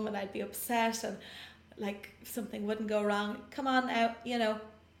my mum and I'd be upset, and like, if something wouldn't go wrong, come on now, you know,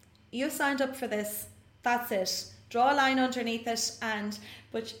 you signed up for this, that's it. Draw a line underneath it.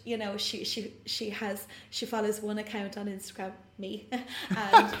 But you know, she follows one account on Instagram, me,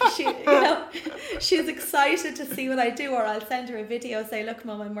 and she, you know, she's excited to see what I do, or I'll send her a video, say, look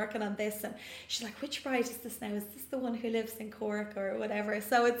mum, I'm working on this, and she's like, which bride is this now? Is this the one who lives in Cork or whatever?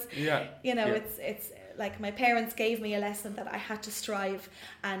 So it's, you know, it's like, my parents gave me a lesson that I had to strive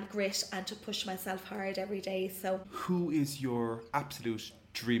and grit and to push myself hard every day. So who is your absolute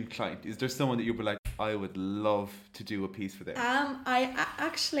dream client? Is there someone that you'd be like, I would love to do a piece for them? I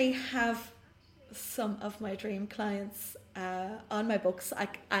actually have some of my dream clients on my books. I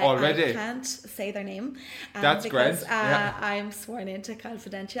can't say their name. That's because, great. Yeah. I'm sworn into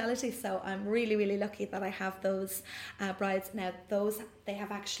confidentiality, so I'm really, really lucky that I have those brides. Now, they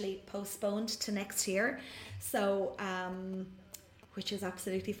have actually postponed to next year, so which is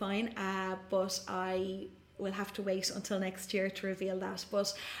absolutely fine. But I will have to wait until next year to reveal that.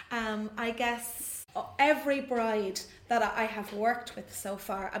 But I guess every bride that I have worked with so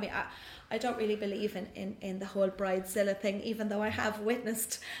far, I mean, I don't really believe in the whole bridezilla thing, even though I have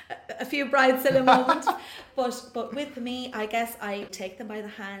witnessed a few bridezilla moments. But with me, I guess I take them by the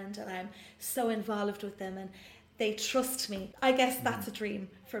hand, and I'm so involved with them, and they trust me. I guess that's a dream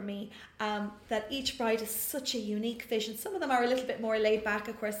for me, that each bride is such a unique vision. Some of them are a little bit more laid back,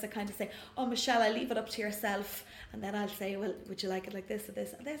 of course. They kind of say, oh, Michelle, I leave it up to yourself. And then I'll say, well, would you like it like this or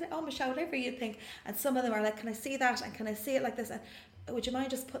this? And they say, oh, Michelle, whatever you think. And some of them are like, can I see that? And can I see it like this? And would you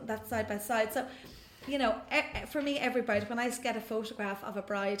mind just putting that side by side? So, you know, for me, every bride, when I get a photograph of a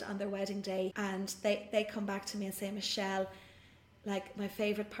bride on their wedding day, and they come back to me and say, Michelle, like, my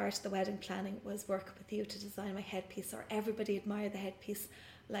favourite part of the wedding planning was working with you to design my headpiece, or everybody admired the headpiece.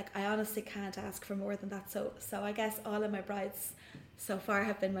 Like, I honestly can't ask for more than that. So I guess all of my brides so far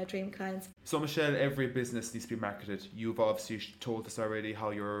have been my dream clients. So Michelle, every business needs to be marketed. You've obviously told us already how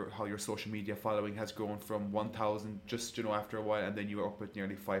your social media following has grown from 1,000 just, you know, after a while, and then you were up at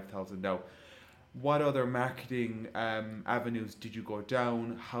nearly 5,000 now. What other marketing avenues did you go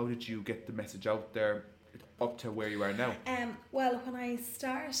down? How did you get the message out there up to where you are now? Well, when I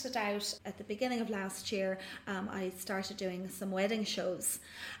started out at the beginning of last year, I started doing some wedding shows,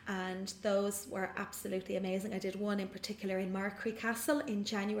 and those were absolutely amazing. I did one in particular in Markree Castle in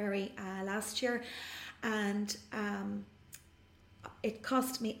January last year, and it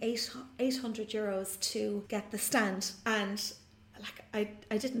cost me €800 to get the stand, and like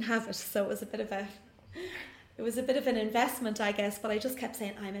I didn't have it, so it was a bit of an investment, I guess, but I just kept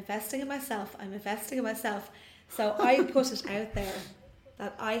saying, I'm investing in myself. So I put it out there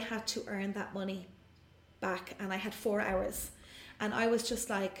that I had to earn that money back, and I had 4 hours, and I was just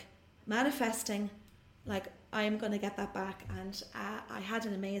like manifesting, like I am going to get that back. And I had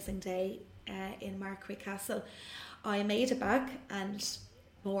an amazing day in Marquee Castle. I made it back and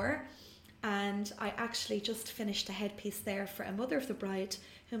more, and I actually just finished a headpiece there for a mother of the bride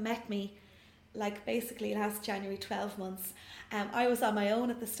who met me like basically last January, 12 months. I was on my own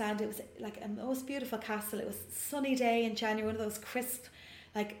at the stand. It was like a most beautiful castle. It was a sunny day in January, one of those crisp,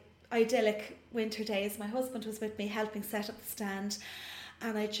 like idyllic winter days. My husband was with me helping set up the stand,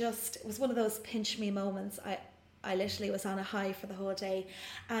 and it was one of those pinch me moments. I literally was on a high for the whole day.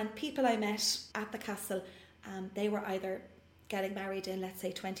 And people I met at the castle, they were either getting married in, let's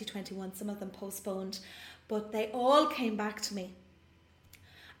say, 2021, some of them postponed, but they all came back to me.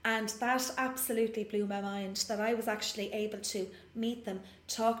 And that absolutely blew my mind, that I was actually able to meet them,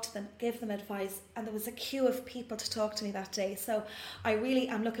 talk to them, give them advice, and there was a queue of people to talk to me that day. So I really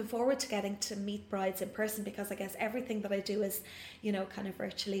am looking forward to getting to meet brides in person, because I guess everything that I do is, kind of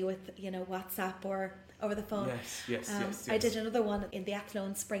virtually with, WhatsApp or over the phone. Yes. I did another one in the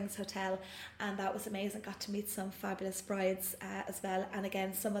Athlone Springs Hotel, and that was amazing. Got to meet some fabulous brides as well, and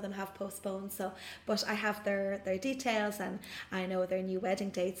again, some of them have postponed, but I have their details, and I know their new wedding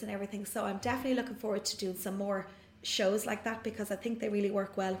dates and everything. So I'm definitely looking forward to doing some more shows like that, because I think they really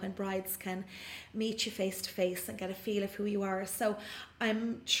work well when brides can meet you face to face and get a feel of who you are. So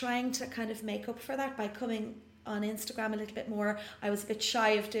I'm trying to kind of make up for that by coming on Instagram a little bit more. I was a bit shy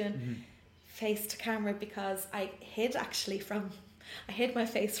of doing face to camera, because I hid my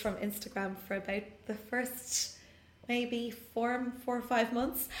face from Instagram for about the first maybe 4 or 5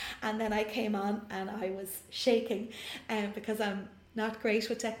 months, and then I came on and I was shaking because I'm not great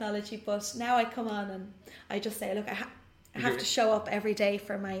with technology. But now I come on and I just say, look, I have to show up every day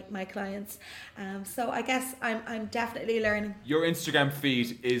for my clients. So I guess I'm definitely learning. Your Instagram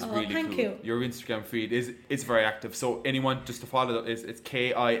feed is really cool. Thank you. Your Instagram feed is very active. So anyone just to follow it's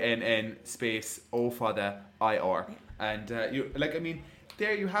KINN space OFADA IR. Yeah. And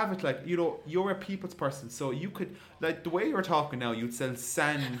there you have it. Like, you're a people's person, so you could, like, the way you're talking now, you'd sell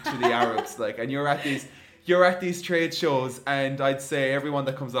sand to the Arabs, like, and you're at these trade shows, and I'd say everyone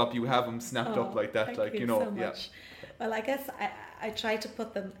that comes up, you have them snapped up like that, thank you so much. Well, I guess I try to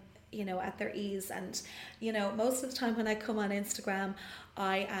put them, at their ease. And, most of the time when I come on Instagram,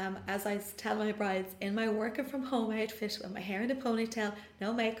 I am, as I tell my brides, in my working from home outfit with my hair in a ponytail,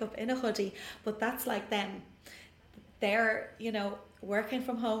 no makeup, in a hoodie. But that's like them. They're, working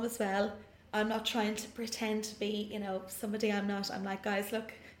from home as well. I'm not trying to pretend to be, somebody I'm not. I'm like, guys,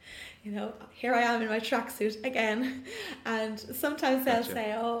 look, here I am in my tracksuit again. And sometimes they'll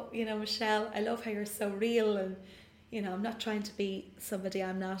say, oh, Michelle, I love how you're so real, and I'm not trying to be somebody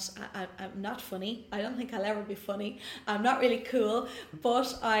I'm not. I'm not funny. I don't think I'll ever be funny. I'm not really cool,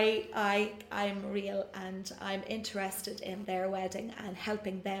 but I'm real, and I'm interested in their wedding and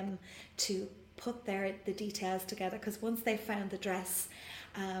helping them to put the details together. Because once they've found the dress,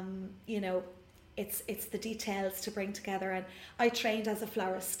 it's the details to bring together. And I trained as a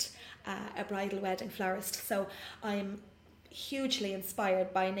florist, a bridal wedding florist, so I'm hugely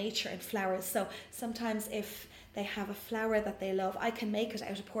inspired by nature and flowers. So sometimes if they have a flower that they love, I can make it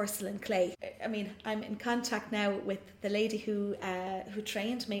out of porcelain clay. I mean, I'm in contact now with the lady who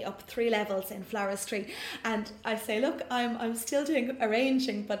trained me up 3 levels in floristry, and I say, look, I'm still doing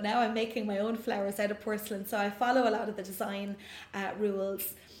arranging, but now I'm making my own flowers out of porcelain. So I follow a lot of the design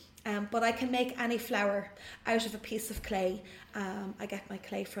rules. But I can make any flower out of a piece of clay. I get my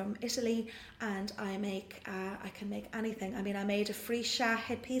clay from Italy, and I can make anything. I mean, I made a freesia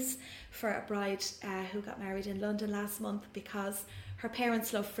headpiece for a bride who got married in London last month, because her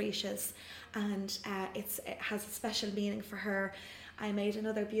parents love freesias, and it has a special meaning for her. I made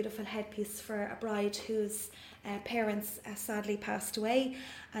another beautiful headpiece for a bride whose parents sadly passed away,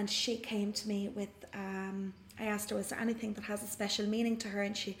 and she came to me with I asked her, was there anything that has a special meaning to her?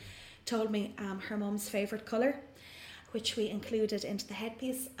 And she told me her mum's favourite colour, which we included into the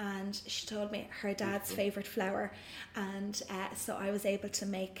headpiece, and she told me her dad's favourite flower, and so I was able to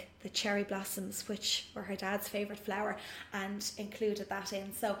make the cherry blossoms, which were her dad's favourite flower, and included that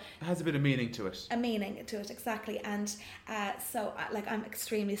in. So it has a bit of meaning to it. A meaning to it, exactly. And so I'm an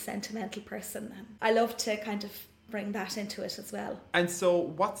extremely sentimental person. I love to kind of bring that into it as well. And so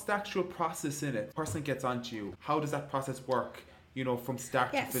what's the actual process in it? Person gets onto you. How does that process work, from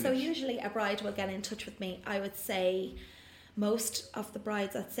start to finish? So usually a bride will get in touch with me. I would say most of the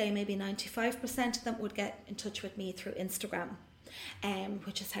brides, I'd say maybe 95% of them would get in touch with me through Instagram.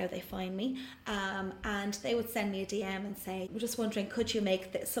 which is how they find me. And they would send me a DM and say, we're just wondering, could you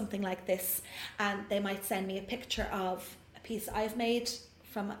make something like this? And they might send me a picture of a piece I've made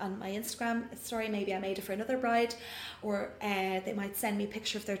on my Instagram story. Maybe I made it for another bride, or they might send me a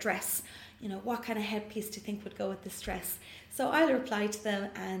picture of their dress. What kind of headpiece do you think would go with this dress? So I'll reply to them,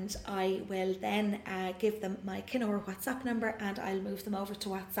 and I will then give them my Kinn WhatsApp number, and I'll move them over to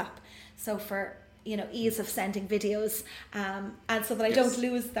WhatsApp. So for ease of sending videos, and so that I don't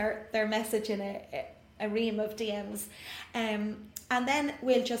lose their message in a ream of DMs. And then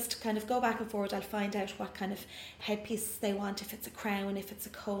we'll just kind of go back and forward. I'll find out what kind of headpiece they want, if it's a crown, if it's a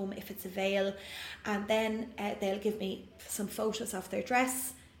comb, if it's a veil. And then they'll give me some photos of their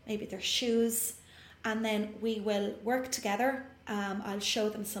dress, maybe their shoes. And then we will work together. I'll show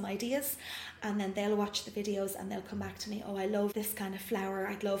them some ideas, and then they'll watch the videos and they'll come back to me. Oh, I love this kind of flower.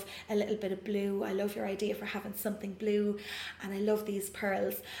 I'd love a little bit of blue. I love your idea for having something blue. And I love these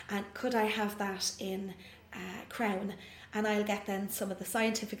pearls. And could I have that in crown? And I'll get then some of the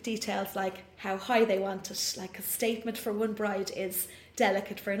scientific details, like how high they want it. Like a statement for one bride is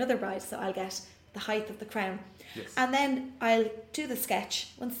delicate for another bride. So I'll get the height of the crown. Yes. And then I'll do the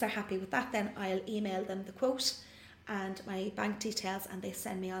sketch. Once they're happy with that, then I'll email them the quote and my bank details, and they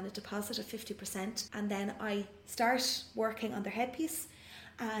send me on a deposit of 50%. And then I start working on their headpiece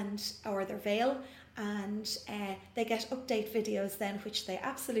or their veil, and they get update videos then, which they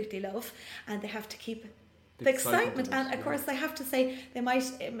absolutely love, and they have to keep the excitement. And of course, they have to say, they might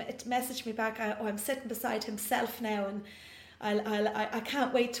message me back, I'm sitting beside himself now, and I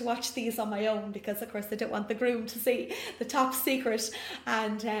can't wait to watch these on my own, because of course they don't want the groom to see the top secret.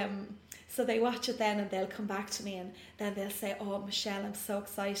 And so they watch it then, and they'll come back to me, and then they'll say, oh, Michelle, I'm so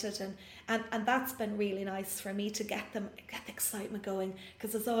excited. And that's been really nice for me to get the excitement going,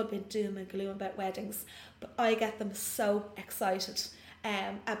 because it's all been doom and gloom about weddings. But I get them so excited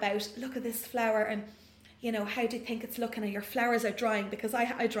about, look at this flower, and how do you think it's looking? And your flowers are drying, because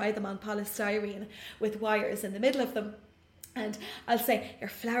I dry them on polystyrene with wires in the middle of them. And I'll say, your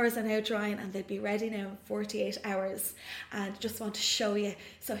flowers are now drying, and they'll be ready now in 48 hours. And just want to show you.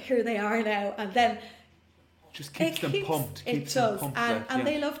 So here they are now. And then just keeps them pumped. It does. And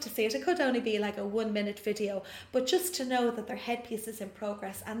they love to see it. It could only be like a 1-minute video, but just to know that their headpiece is in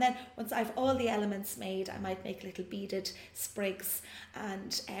progress. And then once I've all the elements made, I might make little beaded sprigs.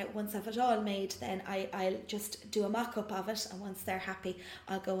 And once I've it all made, then I'll just do a mock-up of it. And once they're happy,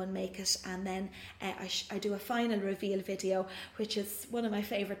 I'll go and make it. And then I do a final reveal video, which is one of my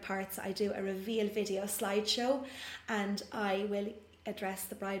favourite parts. I do a reveal video slideshow, and I will address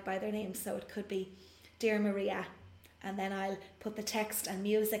the bride by their name. So it could be, Dear Maria, and then I'll put the text and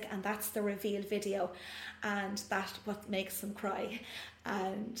music, and that's the reveal video, and that's what makes them cry.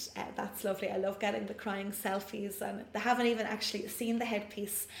 And that's lovely. I love getting the crying selfies, and they haven't even actually seen the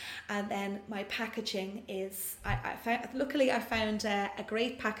headpiece. And then my packaging is, luckily I found a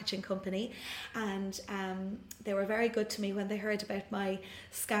great packaging company, and they were very good to me when they heard about my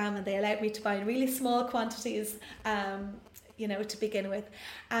scam, and they allowed me to buy in really small quantities, to begin with.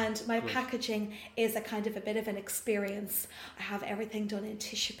 And my packaging is a kind of a bit of an experience. I have everything done in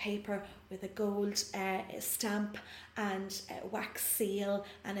tissue paper with a gold stamp and a wax seal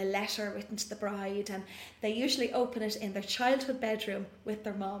and a letter written to the bride, and they usually open it in their childhood bedroom with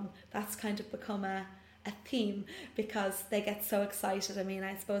their mom. That's kind of become a theme, because they get so excited. I mean,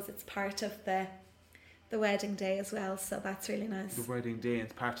 I suppose it's part of the wedding day as well, so that's really nice. The wedding day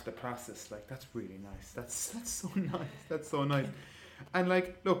is part of the process. Like, that's really nice. That's so nice. That's so nice. And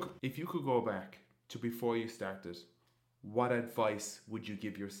look, if you could go back to before you started, what advice would you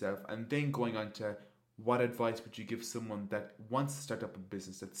give yourself? And then going on to, what advice would you give someone that wants to start up a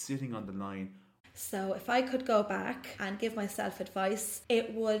business, that's sitting on the line? So if I could go back and give myself advice,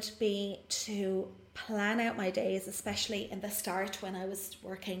 it would be to plan out my days, especially in the start when I was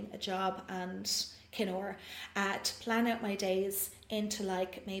working a job and Kinn, to plan out my days into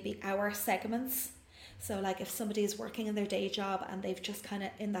maybe hour segments. So if somebody's working in their day job and they've just kind of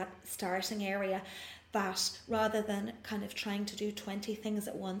in that starting area, that rather than kind of trying to do 20 things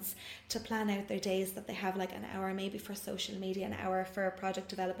at once, to plan out their days, that they have an hour maybe for social media, an hour for product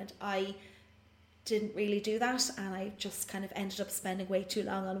development. I didn't really do that, and I just kind of ended up spending way too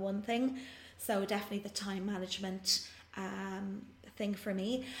long on one thing. So definitely the time management thing for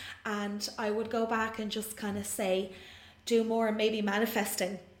me. And I would go back and just kind of say, do more maybe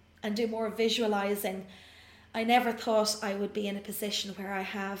manifesting and do more visualizing. I never thought I would be in a position where I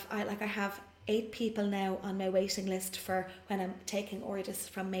have 8 people now on my waiting list for when I'm taking orders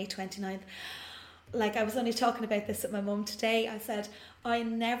from May 29th. I was only talking about this with my mum today. I said, I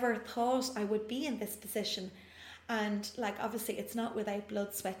never thought I would be in this position. And like, obviously it's not without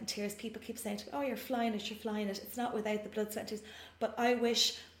blood, sweat and tears. People keep saying to me, oh, you're flying it. It's not without the blood, sweat and tears. But I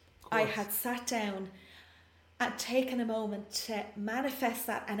wish I had sat down and taken a moment to manifest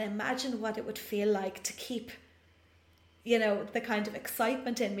that and imagine what it would feel like to keep, you know, the kind of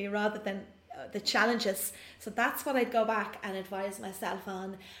excitement in me rather than the challenges. So that's what I'd go back and advise myself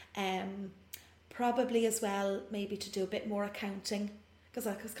on. Probably as well, maybe to do a bit more accounting, because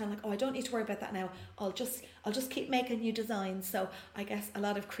I was kind of like, oh, I don't need to worry about that now. I'll just keep making new designs. So I guess a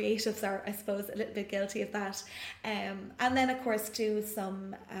lot of creatives are, I suppose, a little bit guilty of that. And then of course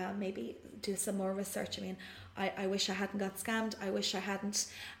maybe do some more research. I mean, I wish I hadn't got scammed. I wish I hadn't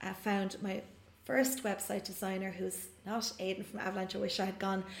found my first website designer, who's not Aidan from Avalanche. I wish I had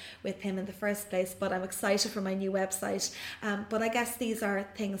gone with him in the first place, but I'm excited for my new website. But I guess these are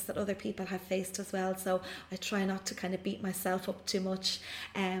things that other people have faced as well, so I try not to kind of beat myself up too much.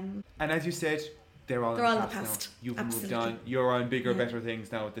 And as you said, they're all in the past now. You've moved on. You're on bigger, better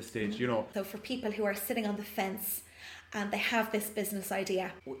things now at this stage, you know. So for people who are sitting on the fence and they have this business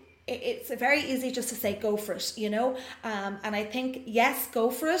idea, it's very easy just to say go for it, you know, and I think yes, go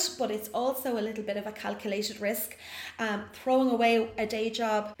for it, but it's also a little bit of a calculated risk. Throwing away a day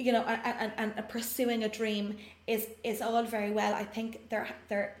job, you know, and pursuing a dream is all very well. I think there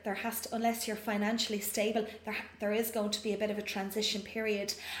has to, unless you're financially stable, there is going to be a bit of a transition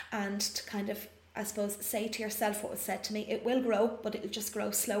period, and to kind of, I suppose, say to yourself what was said to me, it will grow, but it'll just grow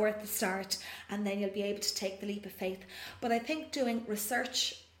slower at the start, and then you'll be able to take the leap of faith. But I think doing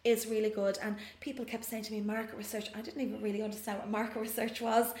research is really good, and people kept saying to me, market research. I didn't even really understand what market research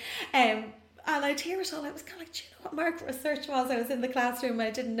was, and I'd hear it all. I was kind of like, do you know what market research was? I was in the classroom and I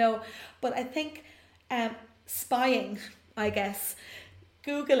didn't know. But I think spying, I guess,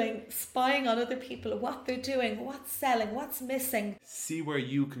 Googling, spying on other people, what they're doing, what's selling, what's missing. See where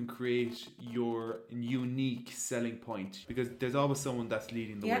you can create your unique selling point, because there's always someone that's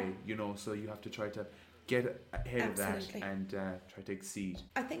leading the way, you know, so you have to try to get ahead of that and try to exceed.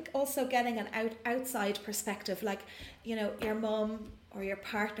 I think also getting an outside perspective, like, you know, your mum or your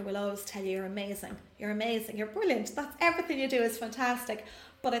partner will always tell you you're amazing, you're brilliant, that's everything you do is fantastic.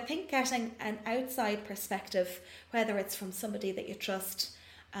 But I think getting an outside perspective, whether it's from somebody that you trust,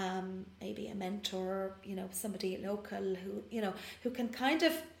 maybe a mentor, you know, somebody local who, you know, who can kind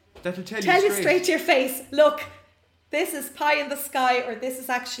of that'll tell you straight to your face, look, this is pie in the sky, or this is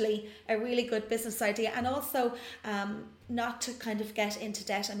actually a really good business idea. And also not to kind of get into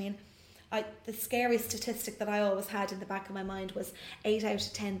debt. I mean, the scary statistic that I always had in the back of my mind was 8 out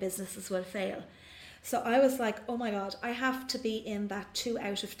of 10 businesses will fail. So I was like, oh my God, I have to be in that 2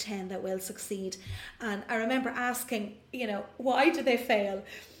 out of 10 that will succeed. And I remember asking, you know, why do they fail?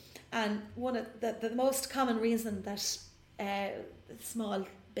 And one of the most common reason that small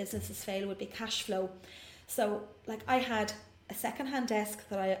businesses fail would be cash flow. So like, I had a second-hand desk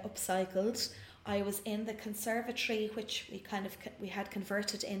that I upcycled. I was in the conservatory, which we had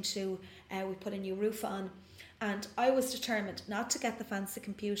converted into, we put a new roof on. And I was determined not to get the fancy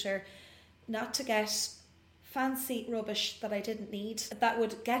computer, not to get fancy rubbish that I didn't need, that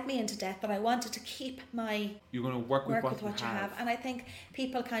would get me into debt, but I wanted to keep my... You're going to work with what you have. And I think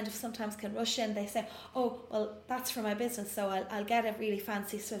people kind of sometimes can rush in. They say, oh, well, that's for my business, so I'll get a really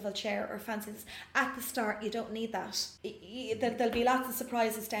fancy swivel chair or fancy this. At the start, you don't need that. There'll be lots of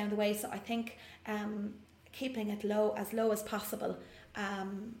surprises down the way. So I think keeping it as low as possible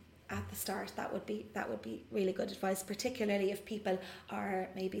at the start, that would be really good advice, particularly if people are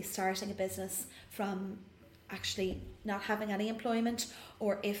maybe starting a business from actually not having any employment,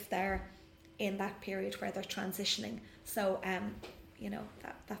 or if they're in that period where they're transitioning. So you know,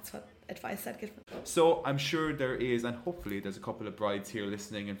 that's what advice I'd give them. So I'm sure there is, and hopefully there's a couple of brides here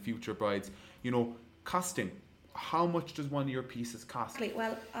listening and future brides, you know, costing. How much does one of your pieces cost?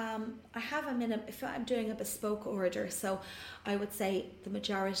 Well, I have a minimum, if I'm doing a bespoke order, so I would say the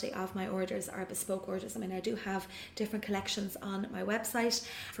majority of my orders are bespoke orders. I mean, I do have different collections on my website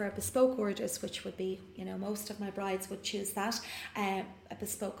for bespoke orders, which would be, you know, most of my brides would choose that. A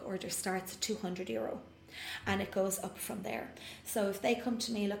bespoke order starts at €200 and it goes up from there. So if they come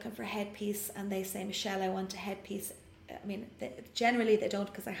to me looking for a headpiece and they say, Michelle, I want a headpiece, I mean, generally they don't,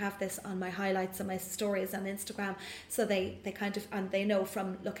 because I have this on my highlights and my stories on Instagram. So they kind of, and they know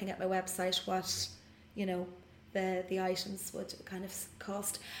from looking at my website what, you know, the items would kind of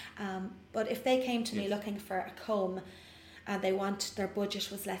cost. But if they came to me looking for a comb and their budget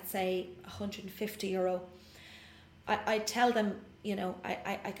was, let's say, €150, I tell them, you know,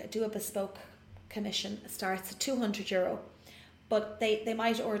 I could do a bespoke commission, starts at €200, but they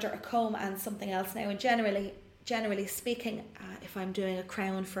might order a comb and something else now. And generally speaking, if I'm doing a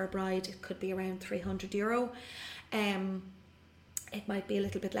crown for a bride, it could be around €300. It might be a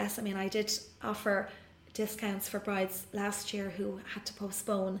little bit less. I mean, I did offer discounts for brides last year who had to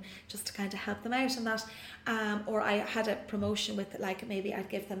postpone, just to kind of help them out and that, or I had a promotion with, like, maybe I'd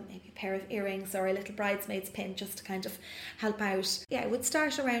give them maybe a pair of earrings or a little bridesmaid's pin just to kind of help out. Yeah, it would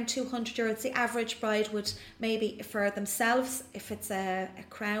start around €200. The average bride would maybe, for themselves, if it's a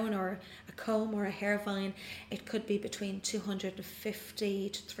crown or a comb or a hair vine, it could be between 250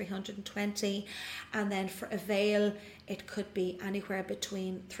 to 320, and then for a veil it could be anywhere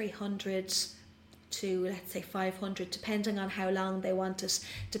between 300 to, let's say, 500, depending on how long they want it,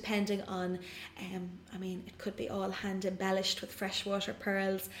 depending on, I mean, it could be all hand embellished with freshwater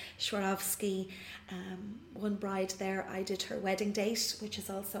pearls, Swarovski. One bride there, I did her wedding date, which is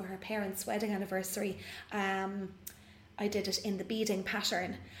also her parents' wedding anniversary. I did it in the beading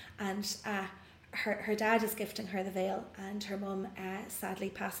pattern, and her dad is gifting her the veil, and her mum sadly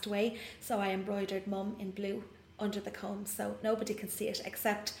passed away, so I embroidered mum in blue under the comb, so nobody can see it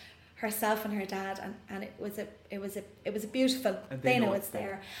except herself and her dad, and it was a beautiful, and they know it's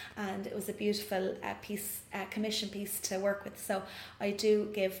there, and it was a beautiful piece, commission piece to work with. So I do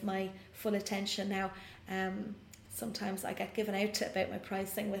give my full attention now. Sometimes I get given out to about my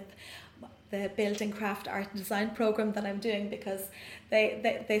pricing with the building craft art and design program that I'm doing, because they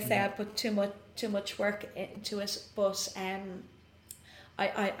say I put too much work into it, but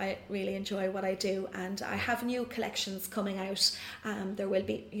I really enjoy what I do, and I have new collections coming out. There will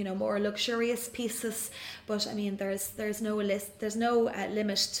be, more luxurious pieces, but I mean, there's no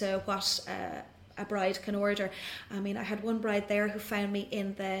limit to what a bride can order. I mean, I had one bride there who found me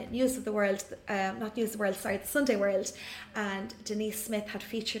in the the Sunday World, and Denise Smith had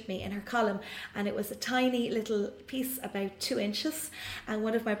featured me in her column, and it was a tiny little piece about 2 inches, and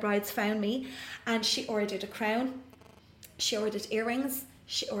one of my brides found me, and she ordered a crown, she ordered earrings,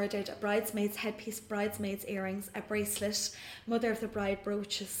 she ordered a bridesmaid's headpiece, bridesmaid's earrings, a bracelet, mother of the bride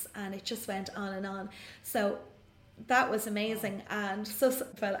brooches, and it just went on and on. So that was amazing, and so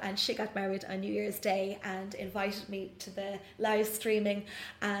well. And she got married on New Year's Day and invited me to the live streaming,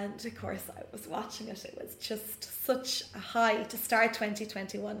 and of course I was watching it. It was just such a high to start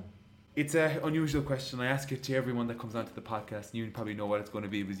 2021. It's an unusual question. I ask it to everyone that comes onto the podcast, and you probably know what it's going to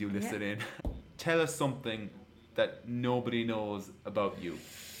be because you listen in. Tell us something that nobody knows about you.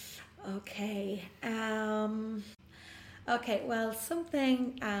 Okay. Well,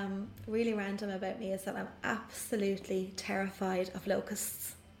 something really random about me is that I'm absolutely terrified of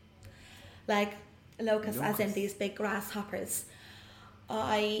locusts. Like locusts, as in these big grasshoppers.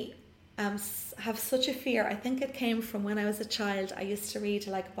 I have such a fear. I think it came from when I was a child. I used to read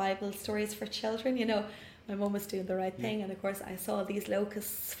like Bible stories for children. My mum was doing the right thing, and of course I saw these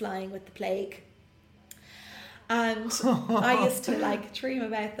locusts flying with the plague. And I used to dream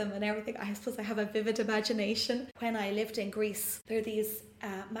about them and everything. I suppose I have a vivid imagination. When I lived in Greece, there are these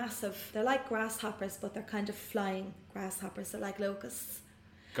they're like grasshoppers, but they're kind of flying grasshoppers. They're like locusts.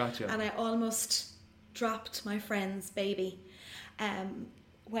 Gotcha. And I almost dropped my friend's baby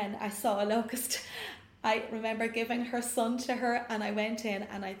when I saw a locust. I remember giving her son to her, and I went in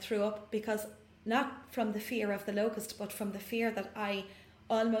and I threw up, because not from the fear of the locust, but from the fear that I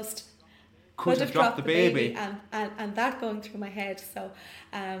almost could have dropped the baby and that going through my head. So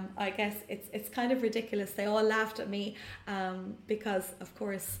I guess it's kind of ridiculous. They all laughed at me because of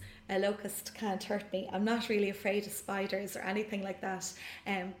course a locust can't hurt me. I'm not really afraid of spiders or anything like that,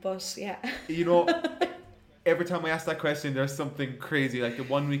 but yeah. Every time I ask that question there's something crazy. Like the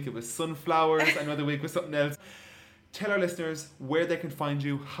one week it was sunflowers, another week was something else. Tell our listeners where they can find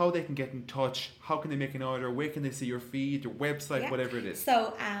you, how they can get in touch, how can they make an order, where can they see your feed, your website, whatever it is.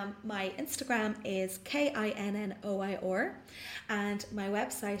 So my Instagram is KINNOIR, and my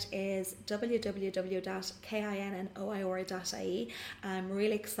website is www.kinnnoir.ie. I'm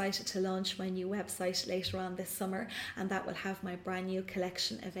really excited to launch my new website later on this summer, and that will have my brand new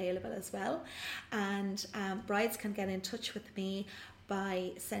collection available as well. And brides can get in touch with me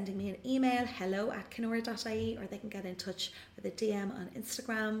by sending me an email, hello@kinnor.ie, or they can get in touch with a DM on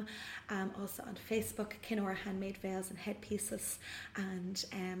Instagram, also on Facebook, Kinnor Handmade Veils and Headpieces, and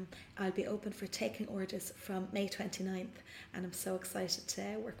I'll be open for taking orders from May 29th, and I'm so excited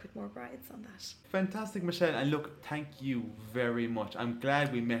to work with more brides on that. Fantastic, Michelle, and look, thank you very much. I'm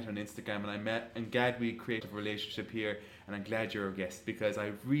glad we met on Instagram, and I'm glad we created a relationship here, and I'm glad you're a guest because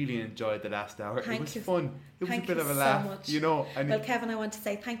I really enjoyed the last hour. Thank it was you. fun. It was Thank a bit you of a so laugh, much. you know. Well, Kevin, I want to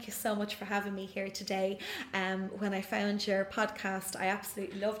say thank you so much for having me here today. When I found your podcast, I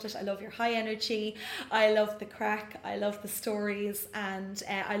absolutely loved it. I love your high energy. I love the crack. I love the stories, and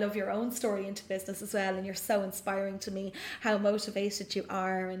I love your own story into business as well. And you're so inspiring to me, how motivated you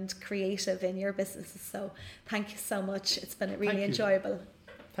are and creative in your businesses. So thank you so much. It's been really enjoyable.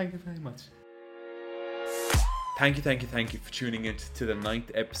 Thank you very much. Thank you for tuning in to the 9th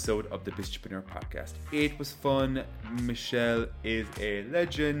episode of the Business podcast. It was fun. Michelle is a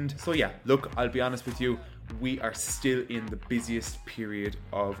legend. So yeah, look, I'll be honest with you. We are still in the busiest period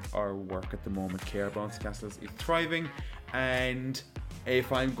of our work at the moment. Care Bounce Castles is thriving, and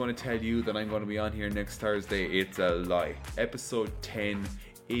if I'm going to tell you that I'm going to be on here next Thursday, it's a lie. Episode 10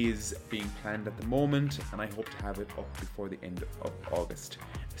 is being planned at the moment, and I hope to have it up before the end of August.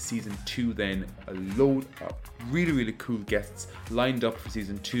 Season 2 then, a load of really cool guests lined up for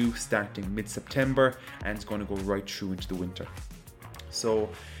season 2 starting mid-September, and it's going to go right through into the winter. So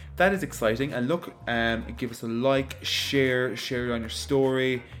that is exciting. And look, give us a like, share it on your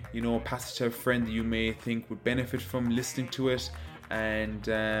story, pass it to a friend that you may think would benefit from listening to it, and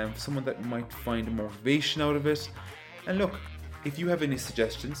someone that might find motivation out of it. And look, if you have any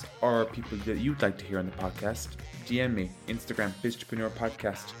suggestions or people that you'd like to hear on the podcast, DM me, Instagram, Business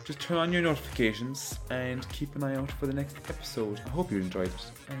Podcast. Just turn on your notifications and keep an eye out for the next episode. I hope you enjoyed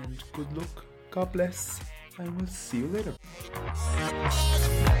it, and good luck, God bless, and we'll see you later.